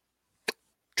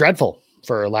dreadful,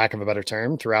 for lack of a better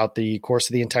term, throughout the course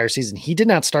of the entire season. He did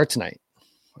not start tonight.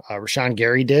 Rashawn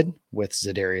Gary did with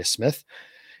Zadarius Smith.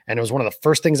 And it was one of the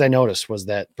first things I noticed was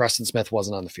that Preston Smith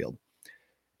wasn't on the field.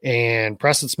 And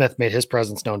Preston Smith made his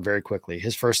presence known very quickly.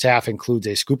 His first half includes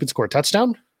a scoop and score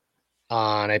touchdown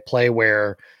on a play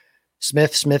where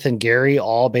Smith, and Gary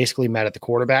all basically met at the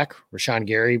quarterback. Rashawn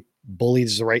Gary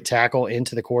bullies the right tackle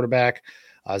into the quarterback.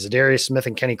 Zadarius Smith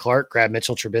and Kenny Clark grab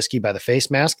Mitchell Trubisky by the face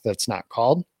mask. That's not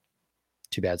called.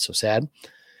 Too bad, so sad.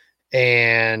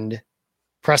 And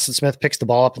Preston Smith picks the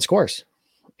ball up and scores.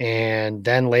 And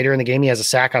then later in the game, he has a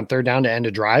sack on third down to end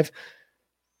a drive.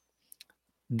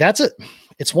 That's it.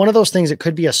 It's one of those things that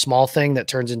could be a small thing that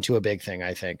turns into a big thing,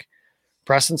 I think.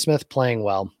 Preston Smith playing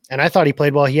well. And I thought he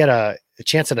played well. He had a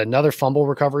chance at another fumble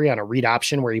recovery on a read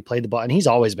option where he played the ball. And he's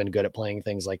always been good at playing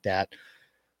things like that.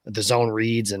 The zone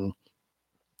reads and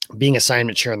being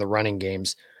assignment share in the running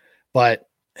games. But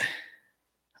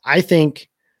I think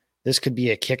this could be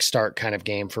a kickstart kind of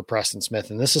game for Preston Smith.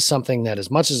 And this is something that,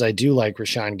 as much as I do like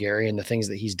Rashawn Gary and the things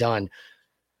that he's done,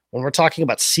 when we're talking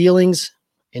about ceilings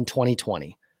in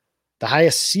 2020, the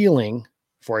highest ceiling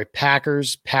for a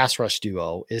Packers pass rush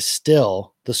duo is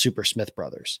still the Super Smith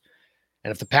brothers.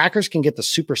 And if the Packers can get the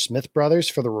Super Smith brothers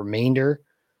for the remainder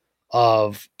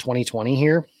of 2020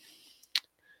 here,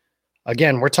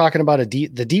 again, we're talking about the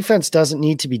defense doesn't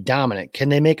need to be dominant. Can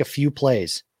they make a few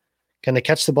plays? Can they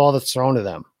catch the ball that's thrown to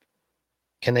them?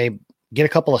 Can they get a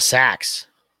couple of sacks,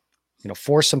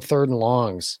 force some third and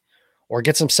longs, or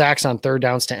get some sacks on third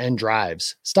downs to end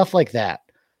drives, stuff like that?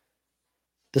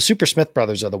 The Super Smith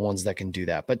brothers are the ones that can do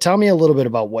that. But tell me a little bit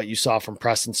about what you saw from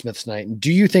Preston Smith tonight. And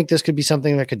do you think this could be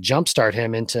something that could jumpstart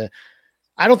him into,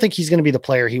 I don't think he's going to be the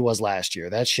player he was last year.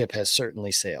 That ship has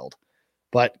certainly sailed.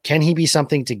 But can he be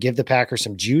something to give the Packers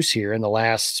some juice here in the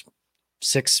last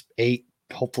 6, 8,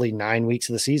 hopefully 9 weeks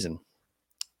of the season?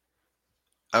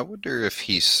 I wonder if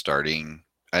he's starting,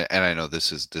 and I know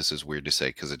this is weird to say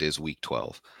because it is week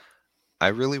 12. I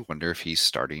really wonder if he's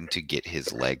starting to get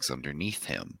his legs underneath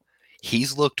him.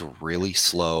 He's looked really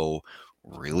slow,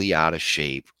 really out of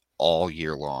shape all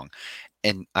year long.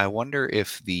 And I wonder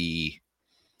if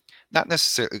not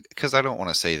necessarily, because I don't want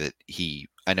to say that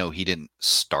I know he didn't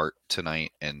start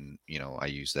tonight, and I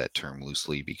use that term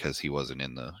loosely because he wasn't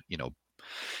in the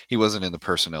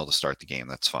personnel to start the game.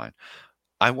 That's fine.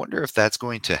 I wonder if that's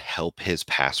going to help his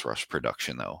pass rush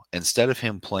production, though. Instead of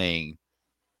him playing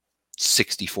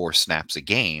 64 snaps a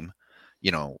game,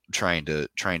 trying to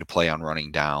play on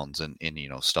running downs and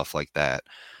stuff like that.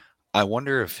 I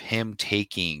wonder if him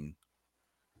taking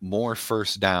more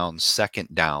first downs, second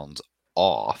downs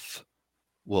off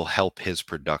will help his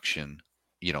production,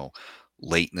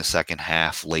 late in the second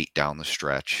half, late down the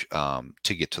stretch,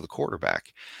 to get to the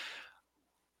quarterback.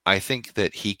 I think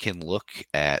that he can look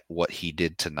at what he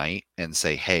did tonight and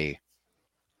say, hey,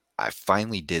 I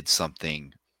finally did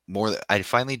something more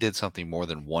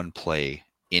than one play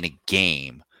in a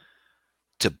game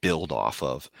to build off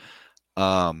of.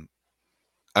 I'm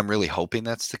really hoping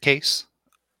that's the case,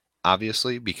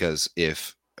 obviously, because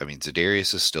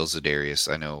Zadarius is still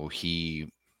Zadarius. I know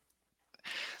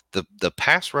the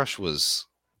pass rush was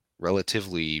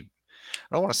relatively,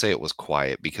 I don't want to say it was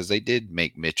quiet because they did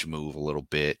make Mitch move a little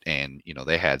bit, and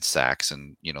they had sacks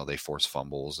and they forced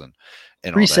fumbles and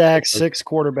 3 sacks, 6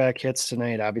 quarterback hits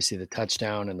tonight. Obviously, the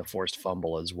touchdown and the forced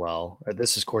fumble as well.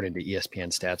 This is according to ESPN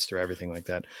stats through everything like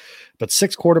that. But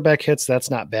 6 quarterback hits,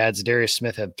 that's not bad. Zadarius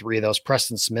Smith had 3 of those.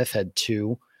 Preston Smith had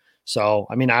 2. So,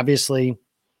 obviously.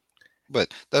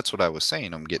 But that's what I was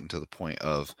saying. I'm getting to the point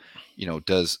of,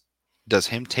 does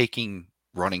him taking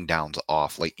running downs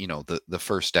off, like, the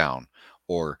first down,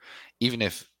 or even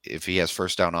if he has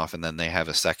first down off and then they have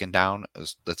a second down,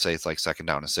 let's say it's like second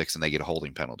down and 6 and they get a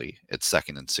holding penalty, it's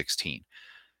 2nd and 16.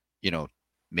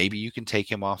 Maybe you can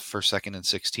take him off for 2nd and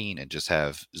 16 and just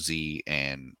have Z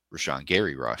and Rashawn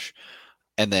Gary rush.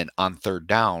 And then on third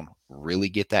down, really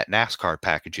get that NASCAR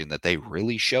packaging that they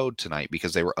really showed tonight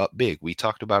because they were up big. We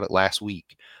talked about it last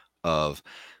week of,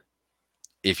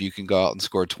 if you can go out and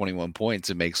score 21 points,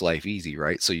 it makes life easy,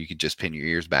 right? So you could just pin your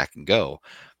ears back and go.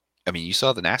 You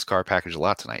saw the NASCAR package a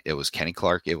lot tonight. It was Kenny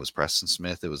Clark, it was Preston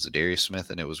Smith, it was Zadarius Smith,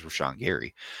 and it was Rashawn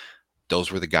Gary.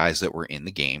 Those were the guys that were in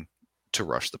the game to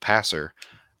rush the passer.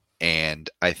 And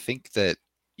I think that,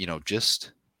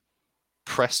 just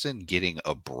Preston getting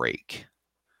a break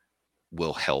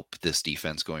will help this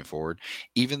defense going forward,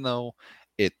 even though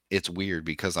it's weird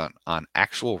because on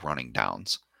actual running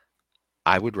downs,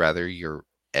 I would rather your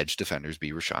edge defenders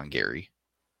be Rashawn Gary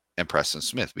and Preston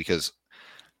Smith, because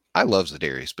I love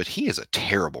Zadarius, but he is a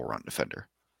terrible run defender.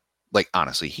 Like,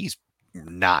 honestly, he's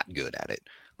not good at it.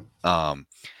 And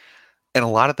a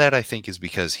lot of that, I think, is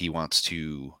because he wants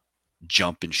to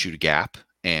jump and shoot a gap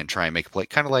and try and make a play,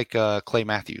 kind of like Clay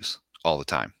Matthews all the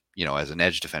time. As an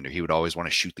edge defender, he would always want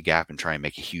to shoot the gap and try and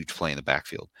make a huge play in the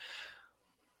backfield.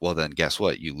 Well, then guess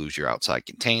what? You lose your outside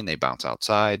contain, they bounce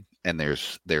outside, and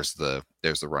there's the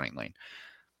running lane.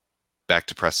 Back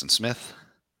to Preston Smith.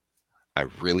 I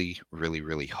really, really,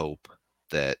 really hope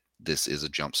that this is a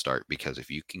jump start, because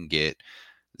if you can get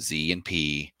Z and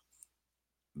P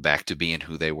back to being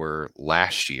who they were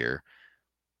last year,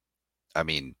 I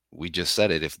mean, we just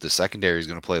said it. If the secondary is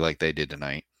going to play like they did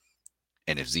tonight,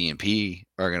 and if Z and P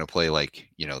are going to play like,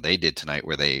 they did tonight,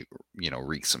 where they,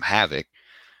 wreak some havoc,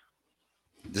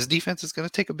 this defense is going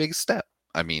to take a big step.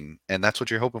 I mean, and that's what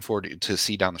you're hoping for to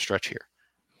see down the stretch here.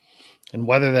 And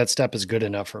whether that step is good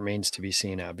enough remains to be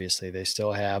seen. Obviously, they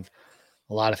still have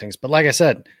a lot of things. But like I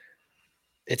said,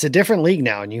 it's a different league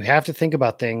now, and you have to think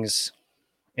about things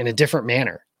in a different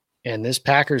manner. And this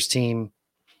Packers team,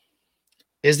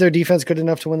 is their defense good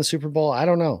enough to win the Super Bowl? I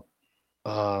don't know.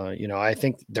 I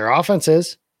think their offense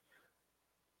is.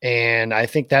 And I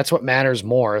think that's what matters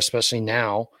more, especially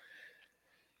now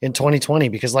in 2020.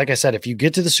 Because like I said, if you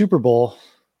get to the Super Bowl,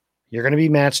 you're going to be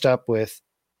matched up with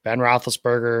Ben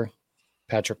Roethlisberger,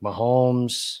 Patrick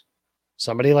Mahomes,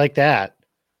 somebody like that.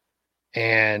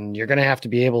 And you're going to have to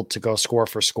be able to go score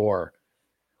for score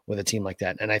with a team like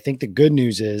that. And I think the good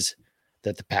news is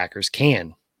that the Packers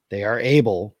can. They are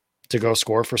able to go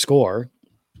score for score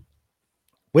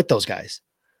with those guys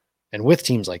and with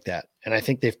teams like that. And I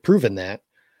think they've proven that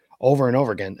over and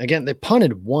over again. Again, they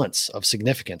punted once of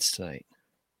significance tonight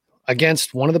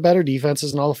against one of the better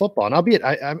defenses in all of football. And albeit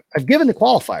I've given the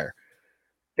qualifier.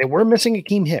 They were missing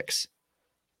Akeem Hicks.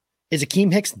 Is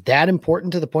Akeem Hicks that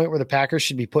important to the point where the Packers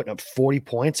should be putting up 40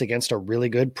 points against a really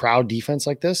good, proud defense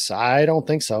like this? I don't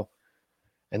think so.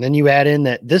 And then you add in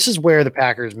that this is where the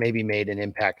Packers maybe made an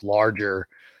impact larger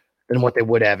than what they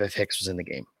would have if Hicks was in the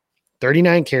game.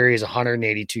 39 carries,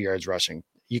 182 yards rushing.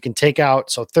 You can take out,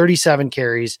 37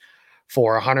 carries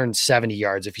for 170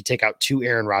 yards if you take out 2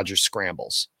 Aaron Rodgers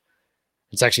scrambles.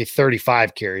 It's actually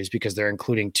 35 carries because they're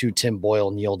including 2 Tim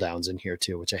Boyle kneel downs in here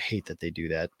too, which I hate that they do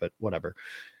that, but whatever.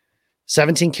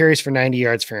 17 carries for 90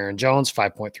 yards for Aaron Jones,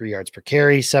 5.3 yards per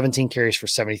carry, 17 carries for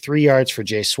 73 yards for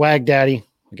Jay Swag Daddy.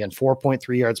 Again,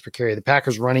 4.3 yards per carry. The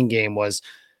Packers running game was,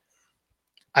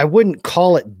 I wouldn't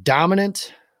call it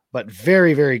dominant, but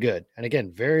very, very good. And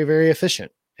again, very, very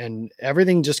efficient. And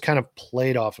everything just kind of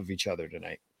played off of each other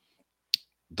tonight.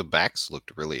 The backs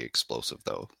looked really explosive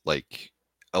though. Like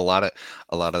a lot of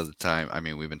the time, I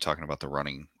mean, we've been talking about the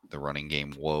running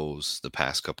game woes the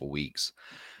past couple weeks.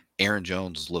 Aaron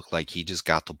Jones looked like he just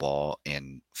got the ball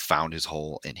and found his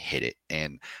hole and hit it.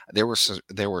 And there were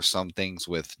some things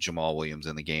with Jamal Williams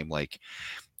in the game, like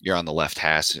you're on the left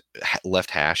hash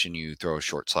and you throw a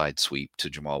short slide sweep to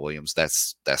Jamal Williams.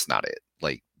 That's not it.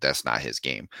 Like, that's not his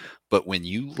game. But when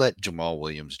you let Jamal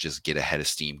Williams just get ahead of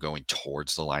steam going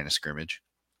towards the line of scrimmage,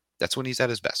 that's when he's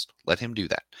at his best. Let him do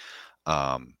that.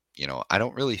 I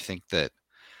don't really think that.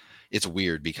 It's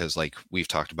weird because, like, we've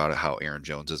talked about it, how Aaron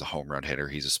Jones is a home run hitter.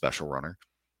 He's a special runner.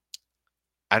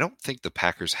 I don't think the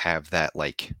Packers have that,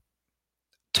 like,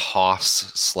 toss/sweep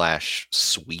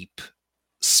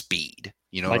speed.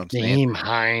 You know like what I'm saying? Naheem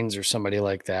Hines or somebody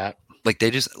like that. Like, they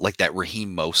just, like that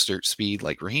Raheem Mostert speed.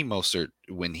 Like, Raheem Mostert,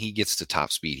 when he gets to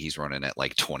top speed, he's running at,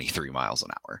 like, 23 miles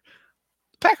an hour.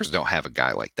 The Packers don't have a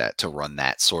guy like that to run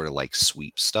that sort of, like,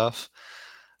 sweep stuff.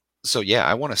 So yeah,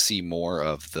 I want to see more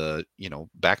of the,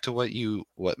 back to what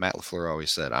Matt LaFleur always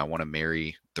said. I want to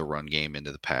marry the run game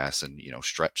into the pass and,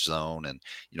 stretch zone and,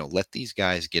 let these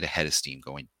guys get ahead of steam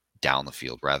going down the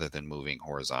field rather than moving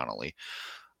horizontally.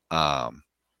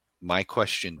 My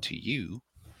question to you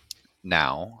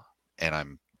now, and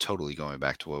I'm totally going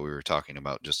back to what we were talking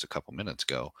about just a couple minutes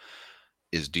ago,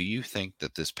 is do you think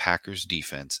that this Packers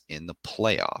defense in the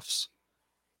playoffs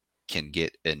can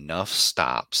get enough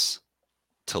stops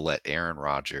to let Aaron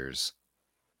Rodgers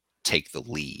take the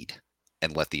lead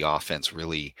and let the offense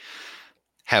really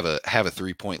have a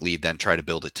 3-point lead, then try to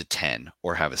build it to 10,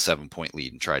 or have a 7-point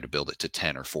lead and try to build it to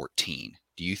 10 or 14?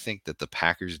 Do you think that the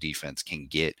Packers defense can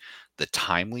get the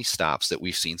timely stops that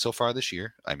we've seen so far this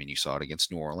year? I mean, you saw it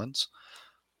against New Orleans,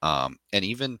 and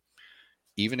even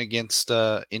against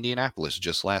Indianapolis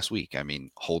just last week. I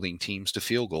mean, holding teams to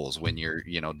field goals when you're,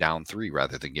 down 3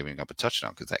 rather than giving up a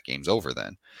touchdown, because that game's over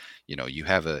then. You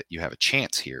have a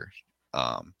chance here.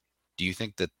 Do you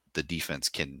think that the defense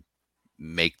can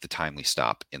make the timely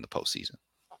stop in the postseason?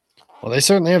 Well, they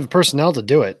certainly have the personnel to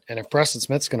do it. And if Preston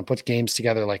Smith's going to put games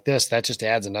together like this, that just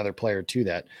adds another player to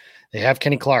that. They have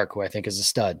Kenny Clark, who I think is a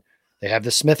stud. They have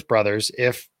the Smith brothers,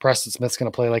 if Preston Smith's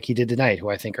going to play like he did tonight, who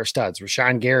I think are studs.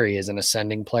 Rashawn Gary is an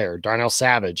ascending player. Darnell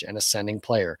Savage, an ascending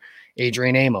player.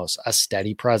 Adrian Amos, a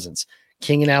steady presence.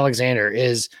 King and Alexander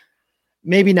is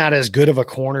maybe not as good of a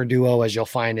corner duo as you'll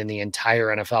find in the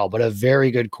entire NFL, but a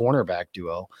very good cornerback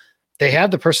duo. They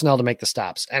have the personnel to make the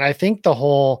stops. And I think the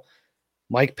whole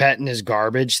Mike Pettin is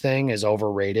garbage thing is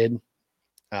overrated.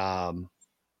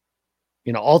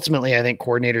 Ultimately, I think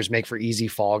coordinators make for easy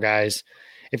fall guys.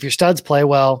 If your studs play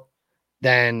well,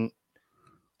 then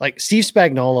like Steve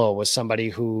Spagnuolo was somebody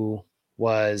who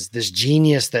was this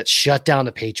genius that shut down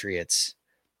the Patriots.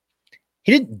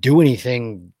 He didn't do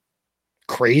anything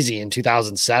crazy in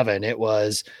 2007. It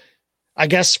was, I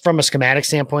guess from a schematic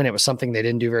standpoint, it was something they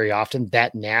didn't do very often.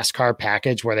 That NASCAR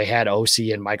package where they had OC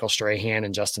and Michael Strahan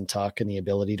and Justin Tuck and the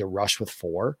ability to rush with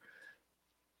 4.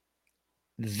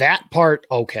 That part,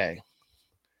 okay.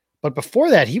 But before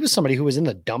that, he was somebody who was in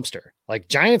the dumpster. Like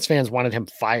Giants fans wanted him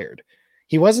fired.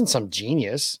 He wasn't some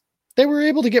genius. They were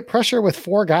able to get pressure with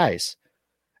 4 guys.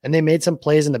 And they made some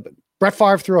plays in the Brett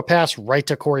Favre threw a pass right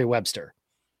to Corey Webster.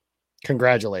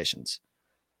 Congratulations.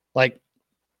 Like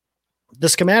the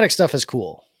schematic stuff is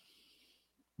cool.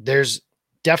 There's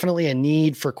definitely a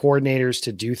need for coordinators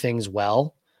to do things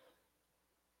well.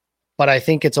 But I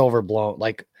think it's overblown.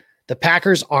 Like the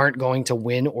Packers aren't going to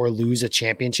win or lose a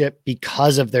championship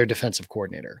because of their defensive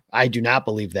coordinator. I do not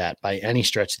believe that by any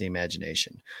stretch of the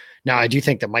imagination. Now, I do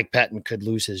think that Mike Pettin could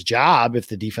lose his job if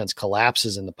the defense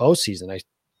collapses in the postseason.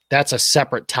 That's a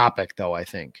separate topic, though, I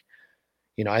think.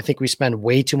 I think we spend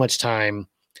way too much time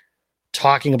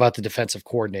talking about the defensive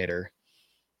coordinator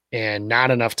and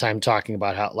not enough time talking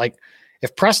about how, like,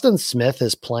 if Preston Smith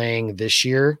is playing this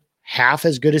year half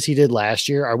as good as he did last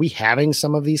year, are we having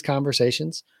some of these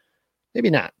conversations? Maybe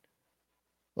not.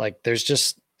 Like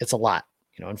it's a lot,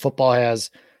 and football has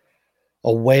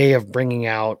a way of bringing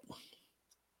out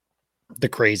the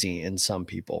crazy in some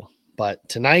people. But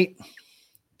tonight,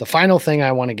 the final thing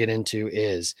I want to get into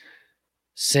is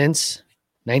since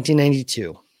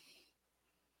 1992,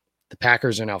 the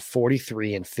Packers are now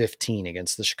 43-15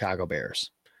 against the Chicago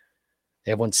Bears.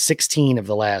 They have won 16 of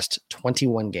the last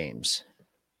 21 games.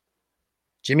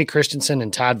 Jimmy Christensen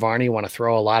and Todd Varney want to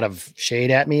throw a lot of shade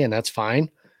at me, and that's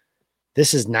fine.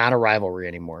 This is not a rivalry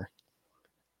anymore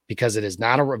because it is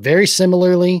not very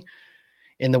similarly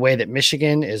in the way that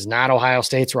Michigan is not Ohio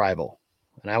State's rival.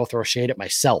 And I will throw shade at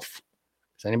myself.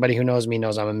 Because anybody who knows me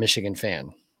knows I'm a Michigan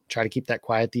fan. Try to keep that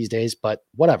quiet these days, but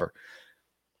whatever.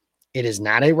 It is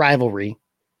not a rivalry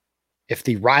if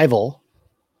the rival,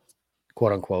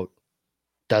 quote unquote,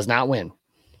 does not win.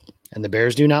 And the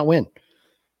Bears do not win.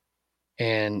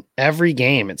 And every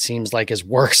game, it seems like, is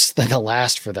worse than the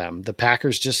last for them. The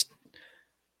Packers just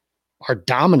are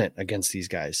dominant against these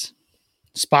guys.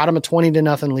 Spot them a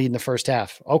 20-0 lead in the first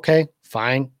half. Okay,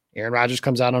 fine. Aaron Rodgers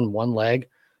comes out on one leg,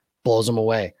 blows them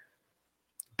away.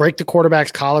 Break the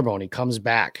quarterback's collarbone. He comes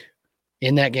back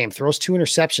in that game, throws 2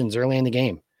 interceptions early in the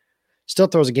game. Still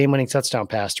throws a game-winning touchdown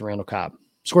pass to Randall Cobb.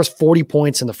 Scores 40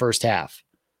 points in the first half.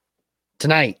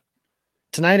 Tonight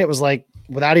it was like,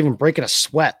 without even breaking a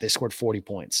sweat, they scored 40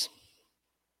 points.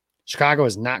 Chicago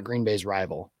is not Green Bay's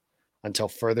rival until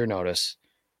further notice.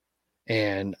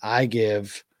 And I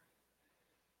give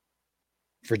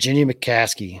Virginia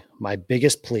McCaskey my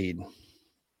biggest plead.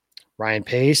 Ryan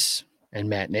Pace and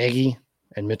Matt Nagy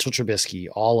and Mitchell Trubisky,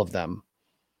 all of them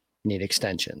need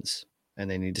extensions. And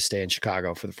they need to stay in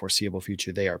Chicago for the foreseeable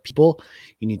future. They are people.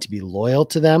 You need to be loyal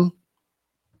to them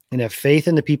and have faith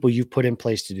in the people you've put in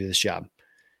place to do this job.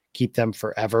 Keep them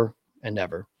forever and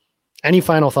ever. Any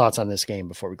final thoughts on this game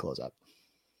before we close up?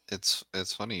 It's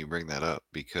funny you bring that up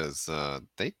because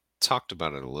they talked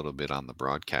about it a little bit on the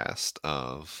broadcast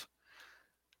of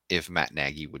if Matt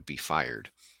Nagy would be fired.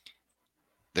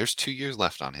 There's 2 years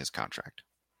left on his contract.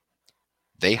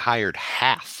 They hired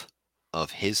half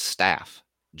of his staff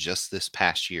just this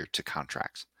past year to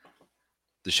contracts.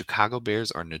 The Chicago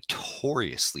Bears are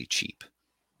notoriously cheap.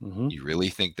 Mm-hmm. You really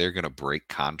think they're going to break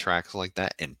contracts like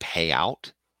that and pay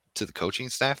out to the coaching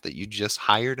staff that you just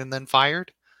hired and then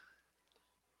fired?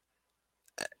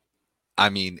 I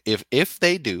mean, if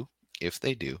they do,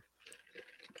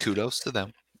 kudos to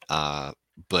them.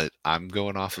 But I'm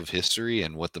going off of history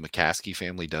and what the McCaskey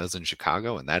family does in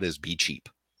Chicago, and that is be cheap.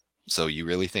 So you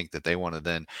really think that they want to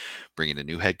then bring in a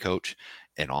new head coach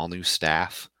and all new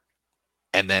staff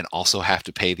and then also have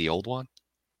to pay the old one?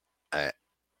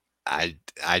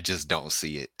 I just don't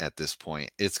see it at this point.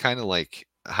 It's kind of like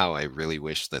how I really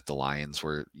wish that the Lions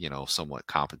were, somewhat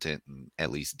competent and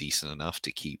at least decent enough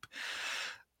to keep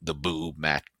the boob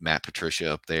Matt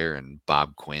Patricia up there and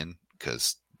Bob Quinn,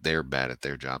 because they're bad at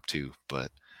their job too.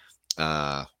 But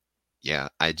uh yeah,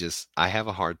 I have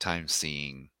a hard time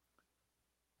seeing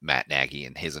Matt Nagy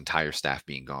and his entire staff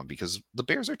being gone because the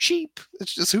Bears are cheap.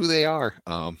 It's just who they are.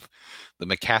 The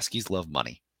McCaskies love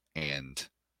money, and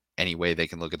any way they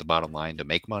can look at the bottom line to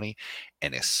make money,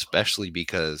 and especially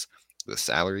because the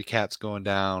salary cap's going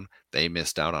down, they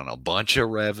missed out on a bunch of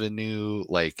revenue.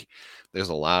 Like, there's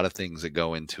a lot of things that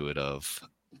go into it.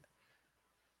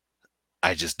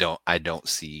 I don't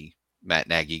see Matt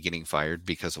Nagy getting fired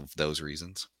because of those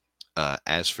reasons.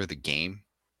 As for the game,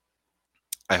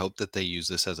 I hope that they use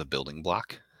this as a building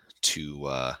block to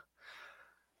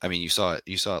I mean, you saw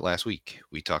it last week.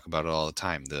 We talk about it all the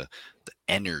time. The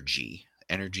energy.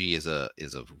 Energy is a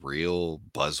real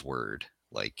buzzword.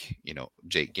 Like,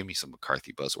 Jake, give me some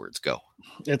McCarthy buzzwords. Go.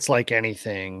 It's like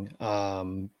anything.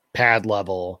 Pad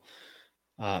level.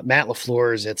 Matt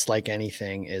LaFleur's "it's like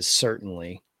anything" is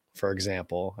certainly, for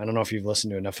example. I don't know if you've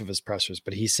listened to enough of his pressers,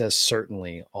 but he says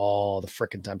certainly all the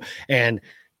freaking time. And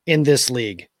in this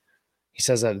league, he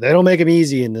says that they don't make him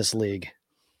easy in this league.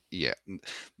 Yeah.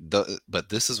 But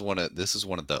this is one of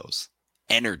those.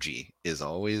 Energy is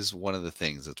always one of the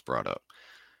things that's brought up.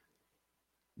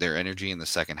 Their energy in the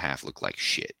second half looked like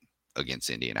shit against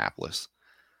Indianapolis.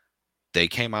 They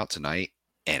came out tonight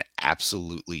and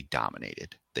absolutely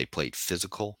dominated. They played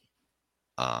physical,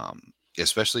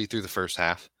 especially through the first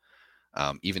half.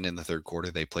 Even in the third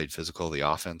quarter, they played physical. The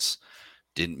offense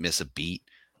didn't miss a beat.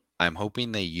 I'm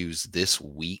hoping they use this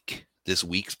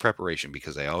week's preparation,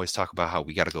 because they always talk about how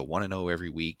we got to go 1-0 every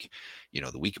week.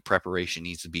 The week of preparation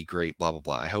needs to be great, blah, blah,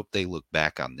 blah. I hope they look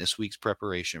back on this week's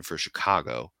preparation for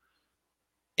Chicago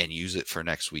and use it for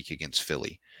next week against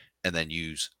Philly, and then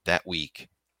use that week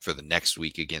for the next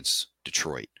week against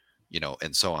Detroit,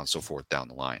 and so on and so forth down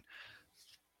the line.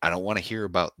 I don't want to hear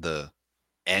about the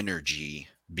energy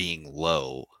being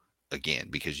low again,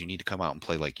 because you need to come out and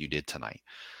play like you did tonight.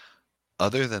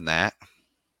 Other than that,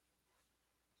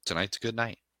 tonight's a good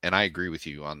night. And I agree with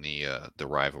you on the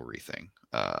rivalry thing.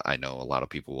 I know a lot of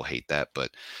people will hate that,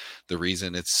 but the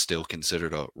reason it's still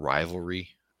considered a rivalry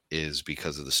is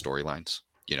because of the storylines.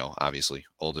 Obviously,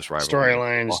 oldest rivalry.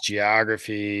 Storylines,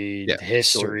 geography, Yeah,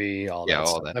 history, all yeah, that all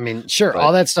stuff. that. I mean, sure, But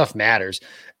all that stuff matters.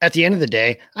 At the end of the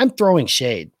day, I'm throwing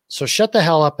shade. So shut the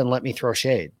hell up and let me throw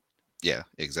shade. yeah,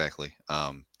 exactly.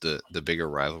 The bigger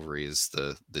rivalry is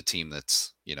the team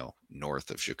that's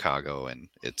north of Chicago, and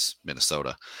it's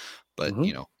Minnesota. But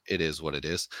it is what it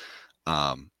is.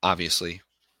 Obviously,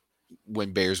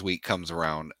 when Bears week comes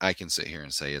around, I can sit here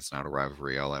and say it's not a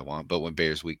rivalry all I want, but when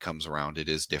Bears week comes around, it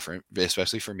is different,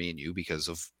 especially for me and you, because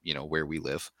of where we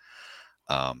live.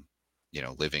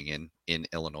 Living in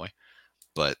Illinois.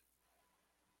 But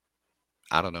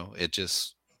I don't know, it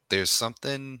just there's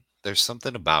something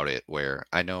about it where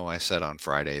I know I said on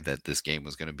Friday that this game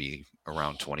was going to be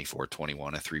around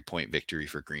 24-21, a 3-point victory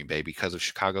for Green Bay because of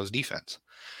Chicago's defense.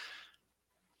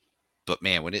 But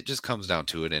man, when it just comes down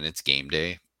to it and it's game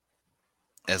day,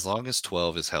 as long as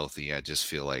 12 is healthy, I just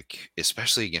feel like,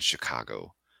 especially against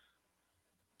Chicago,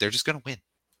 they're just going to win.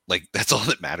 Like, that's all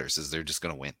that matters, is they're just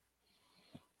going to win.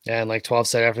 Yeah, and like 12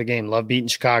 said after the game, love beating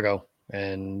Chicago.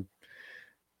 And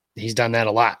he's done that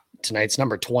a lot. Tonight's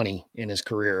number 20 in his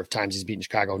career of times he's beaten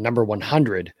Chicago. Number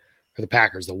 100 for the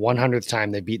Packers, the 100th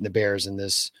time they've beaten the Bears in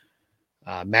this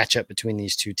matchup between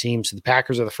these two teams. So the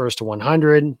Packers are the first to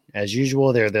 100. As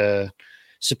usual, they're the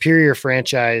superior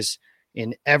franchise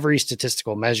in every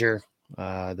statistical measure.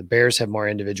 The Bears have more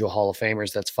individual Hall of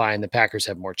Famers. That's fine. The Packers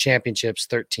have more championships.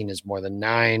 13 is more than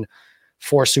 9.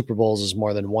 4 Super Bowls is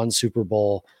more than 1 Super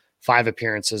Bowl. 5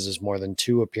 appearances is more than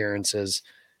 2 appearances.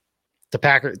 The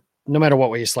Packers, no matter what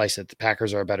way you slice it, the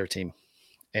Packers are a better team.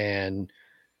 And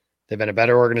they've been a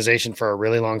better organization for a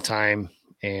really long time.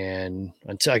 And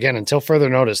until further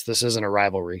notice, this isn't a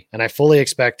rivalry. And I fully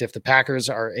expect if the Packers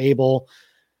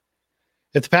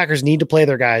need to play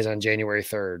their guys on January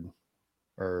 3rd,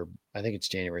 or I think it's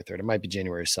January 3rd, it might be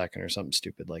January 2nd or something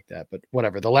stupid like that, but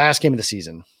whatever, the last game of the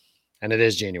season, and it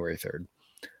is January 3rd,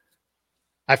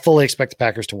 I fully expect the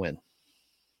Packers to win.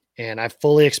 And I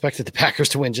fully expected the Packers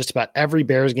to win just about every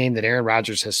Bears game that Aaron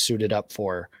Rodgers has suited up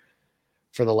for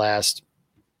the last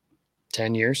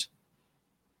 10 years.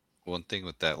 One thing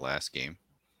with that last game,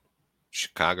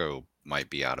 Chicago might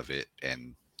be out of it,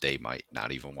 and they might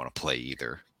not even want to play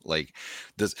either. Like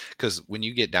this, because when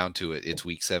you get down to it, it's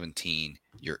week 17.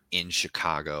 You're in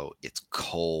Chicago. It's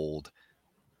cold.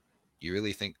 You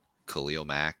really think Khalil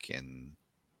Mack and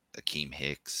Akeem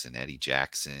Hicks and Eddie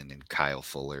Jackson and Kyle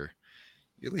Fuller,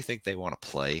 You really think they want to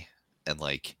play and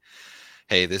like,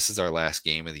 hey, this is our last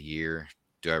game of the year.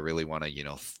 Do I really want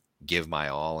to, give my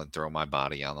all and throw my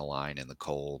body on the line in the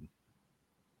cold?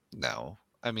 No.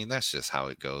 I mean, that's just how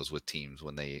it goes with teams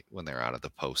when they're out of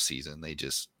the postseason.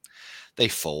 They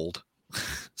fold.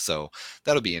 So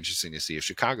that'll be interesting to see if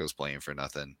Chicago's playing for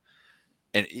nothing.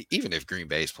 And even if Green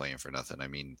Bay's playing for nothing, I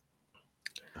mean,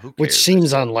 who Which cares?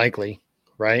 seems unlikely,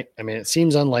 right? I mean, it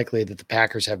seems unlikely that the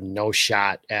Packers have no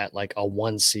shot at like a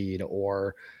 1 seed,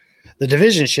 or the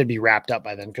division should be wrapped up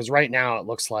by then. Because right now it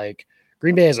looks like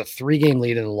Green Bay has a 3-game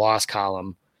lead in the loss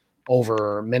column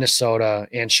over Minnesota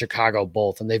and Chicago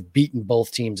both, and they've beaten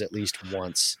both teams at least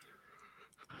once.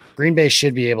 Green Bay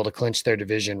should be able to clinch their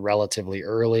division relatively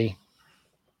early,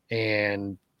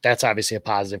 and that's obviously a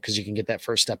positive because you can get that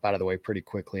first step out of the way pretty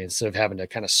quickly instead of having to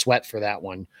kind of sweat for that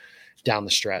one down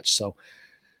the stretch. So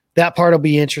that part will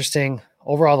be interesting.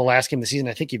 Overall, the last game of the season,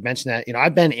 I think you've mentioned that.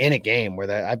 I've been at a game where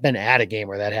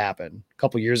that happened a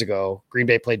couple years ago. Green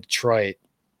Bay played Detroit.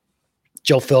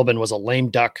 Joe Philbin was a lame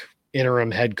duck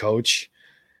interim head coach,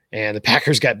 and the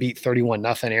Packers got beat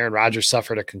 31-0. Aaron Rodgers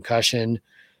suffered a concussion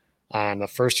on the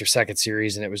first or second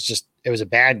series, and it was a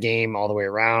bad game all the way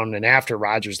around. And after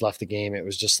Rodgers left the game, it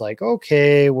was just like,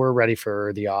 okay, we're ready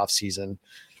for the off season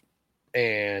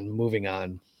and moving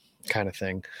on, kind of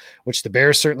thing, which the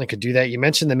Bears certainly could do that. You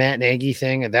mentioned the Matt Nagy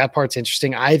thing, and that part's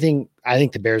interesting. I think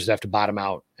the Bears would have to bottom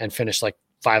out and finish like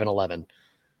 5-11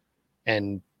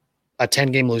 and a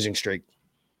 10-game losing streak.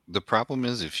 The problem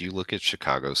is, if you look at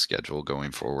Chicago's schedule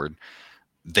going forward,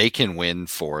 they can win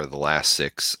for the last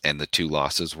 6, and the 2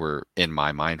 losses were, in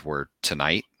my mind, were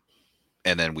tonight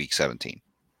and then week 17.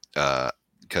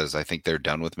 Because I think they're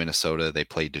done with Minnesota. They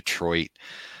play Detroit.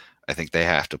 I think they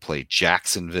have to play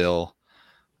Jacksonville.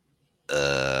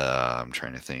 I'm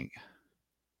trying to think.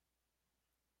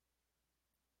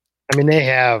 I mean, they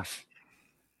have,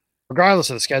 regardless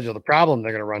of the schedule, the problem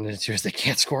they're going to run into is they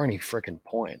can't score any freaking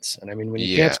points. And I mean, when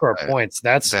you can't score points,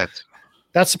 that's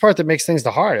the part that makes things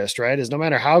the hardest, right? Is no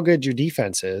matter how good your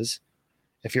defense is,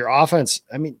 if your offense,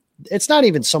 I mean, it's not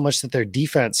even so much that their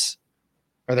defense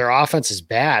or their offense is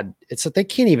bad. It's that they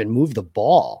can't even move the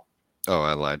ball. Oh,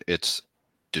 I lied. It's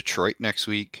Detroit next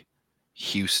week,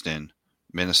 Houston,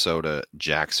 Minnesota,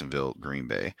 Jacksonville, Green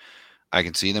Bay. I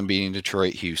can see them beating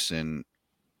Detroit, Houston.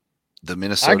 The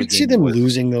Minnesota. I could see them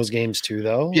losing those games too,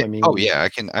 though. Yeah, I mean,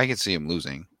 I can see them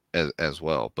losing as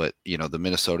well. But the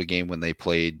Minnesota game when they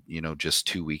played, just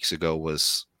 2 weeks ago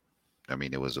was, I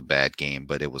mean, it was a bad game,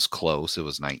 but it was close. It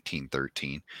was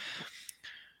 19-13.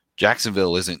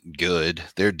 Jacksonville isn't good.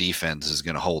 Their defense is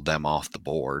going to hold them off the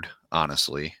board.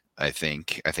 Honestly, I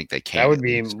think they can. That would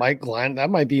be Mike Glenn.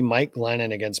 That might be Mike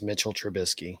Glennon against Mitchell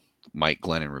Trubisky. Mike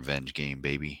Glennon revenge game,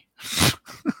 baby.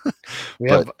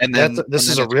 This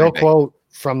is a real quote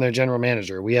from their general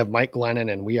manager. We have Mike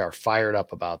Glennon, and we are fired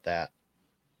up about that.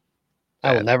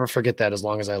 I will never forget that as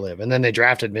long as I live. And then they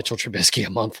drafted Mitchell Trubisky a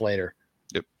month later.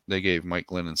 Yep. They gave Mike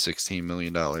Glennon $16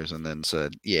 million and then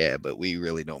said, yeah, but we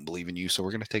really don't believe in you, so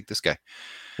we're going to take this guy.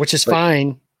 Which is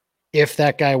fine if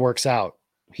that guy works out.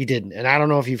 He didn't. And I don't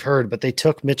know if you've heard, but they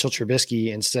took Mitchell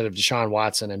Trubisky instead of Deshaun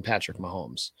Watson and Patrick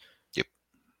Mahomes. Yep.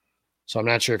 So I'm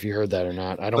not sure if you heard that or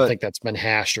not. I don't think that's been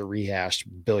hashed or rehashed a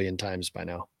billion times by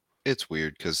now. It's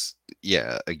weird because,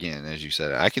 again, as you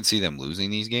said, I can see them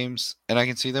losing these games and I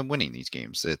can see them winning these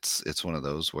games. It's one of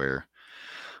those where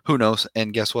who knows?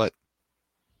 And guess what?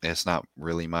 It's not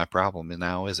really my problem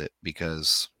now, is it?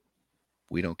 Because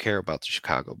we don't care about the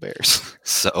Chicago Bears.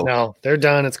 So no, they're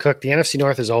done. It's cooked. The NFC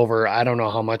North is over. I don't know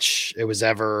how much it was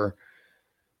ever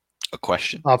a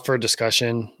question up for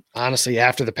discussion. Honestly,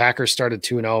 after the Packers started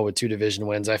 2-0 with 2 division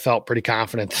wins, I felt pretty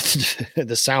confident.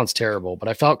 This sounds terrible, but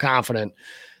I felt confident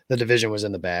the division was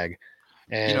in the bag.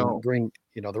 And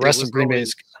the rest of Green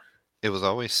Bay's. It was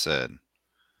always said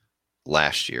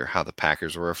last year how the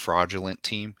Packers were a fraudulent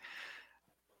team.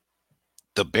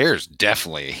 The Bears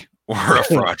definitely were a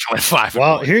fraudulent 5-1.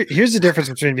 Well, here's the difference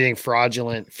between being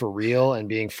fraudulent for real and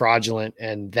being fraudulent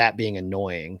and that being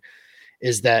annoying.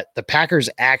 Is that the Packers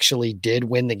actually did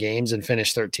win the games and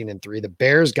finish 13-3. The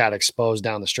Bears got exposed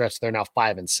down the stretch. They're now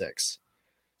 5-6.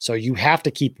 So you have to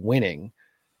keep winning.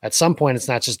 At some point, it's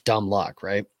not just dumb luck,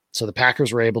 right? So the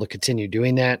Packers were able to continue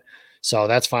doing that. So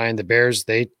that's fine. The Bears,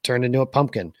 they turned into a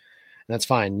pumpkin. And that's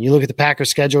fine. You look at the Packers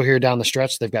schedule here down the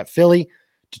stretch. They've got Philly,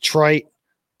 Detroit,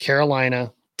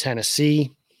 Carolina,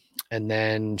 Tennessee, and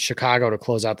then Chicago to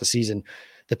close out the season.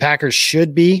 The Packers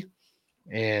should be,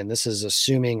 and this is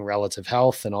assuming relative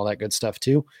health and all that good stuff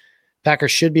too,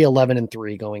 Packers should be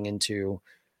 11-3 going into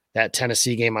that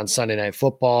Tennessee game on Sunday Night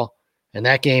Football. And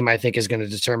that game, I think, is going to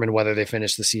determine whether they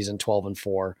finish the season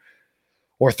 12-4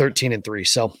 or 13-3.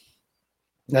 So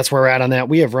that's where we're at on that.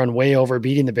 We have run way over.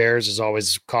 Beating the Bears is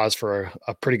always cause for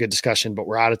a pretty good discussion, but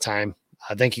we're out of time.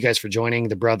 Thank you guys for joining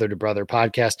the Brother to Brother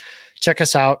podcast. Check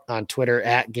us out on Twitter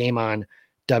at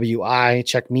GameOnWI.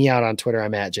 Check me out on Twitter.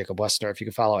 I'm at Jacob Westendorf. You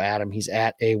can follow Adam. He's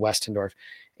at A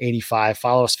Westendorf85.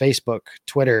 Follow us Facebook,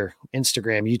 Twitter,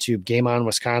 Instagram, YouTube, Game On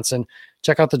Wisconsin.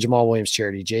 Check out the Jamal Williams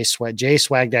charity, J Swag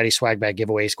Daddy Swag Bag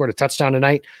giveaway. He scored a touchdown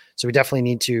tonight, so we definitely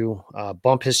need to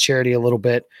bump his charity a little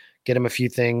bit, get him a few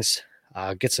things,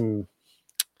 get some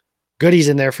goodies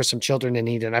in there for some children in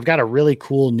need. And I've got a really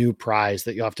cool new prize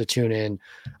that you'll have to tune in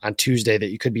on Tuesday that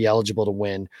you could be eligible to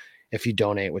win if you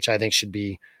donate, which I think should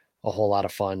be a whole lot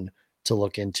of fun to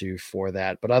look into for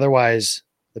that. But otherwise,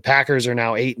 the Packers are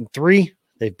now 8-3.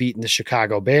 They've beaten the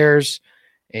Chicago Bears,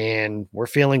 and we're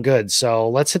feeling good. So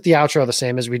let's hit the outro the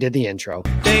same as we did the intro.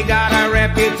 They got a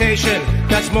reputation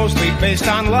that's mostly based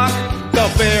on luck.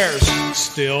 The Bears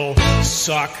still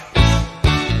suck.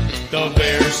 The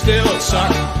Bears still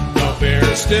suck. The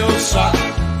Bears still suck.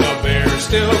 The Bears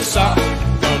still suck.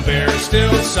 The Bears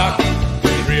still suck.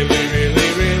 They really,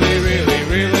 really, really, really,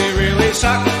 really, really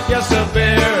suck. Yes, the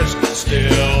Bears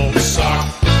still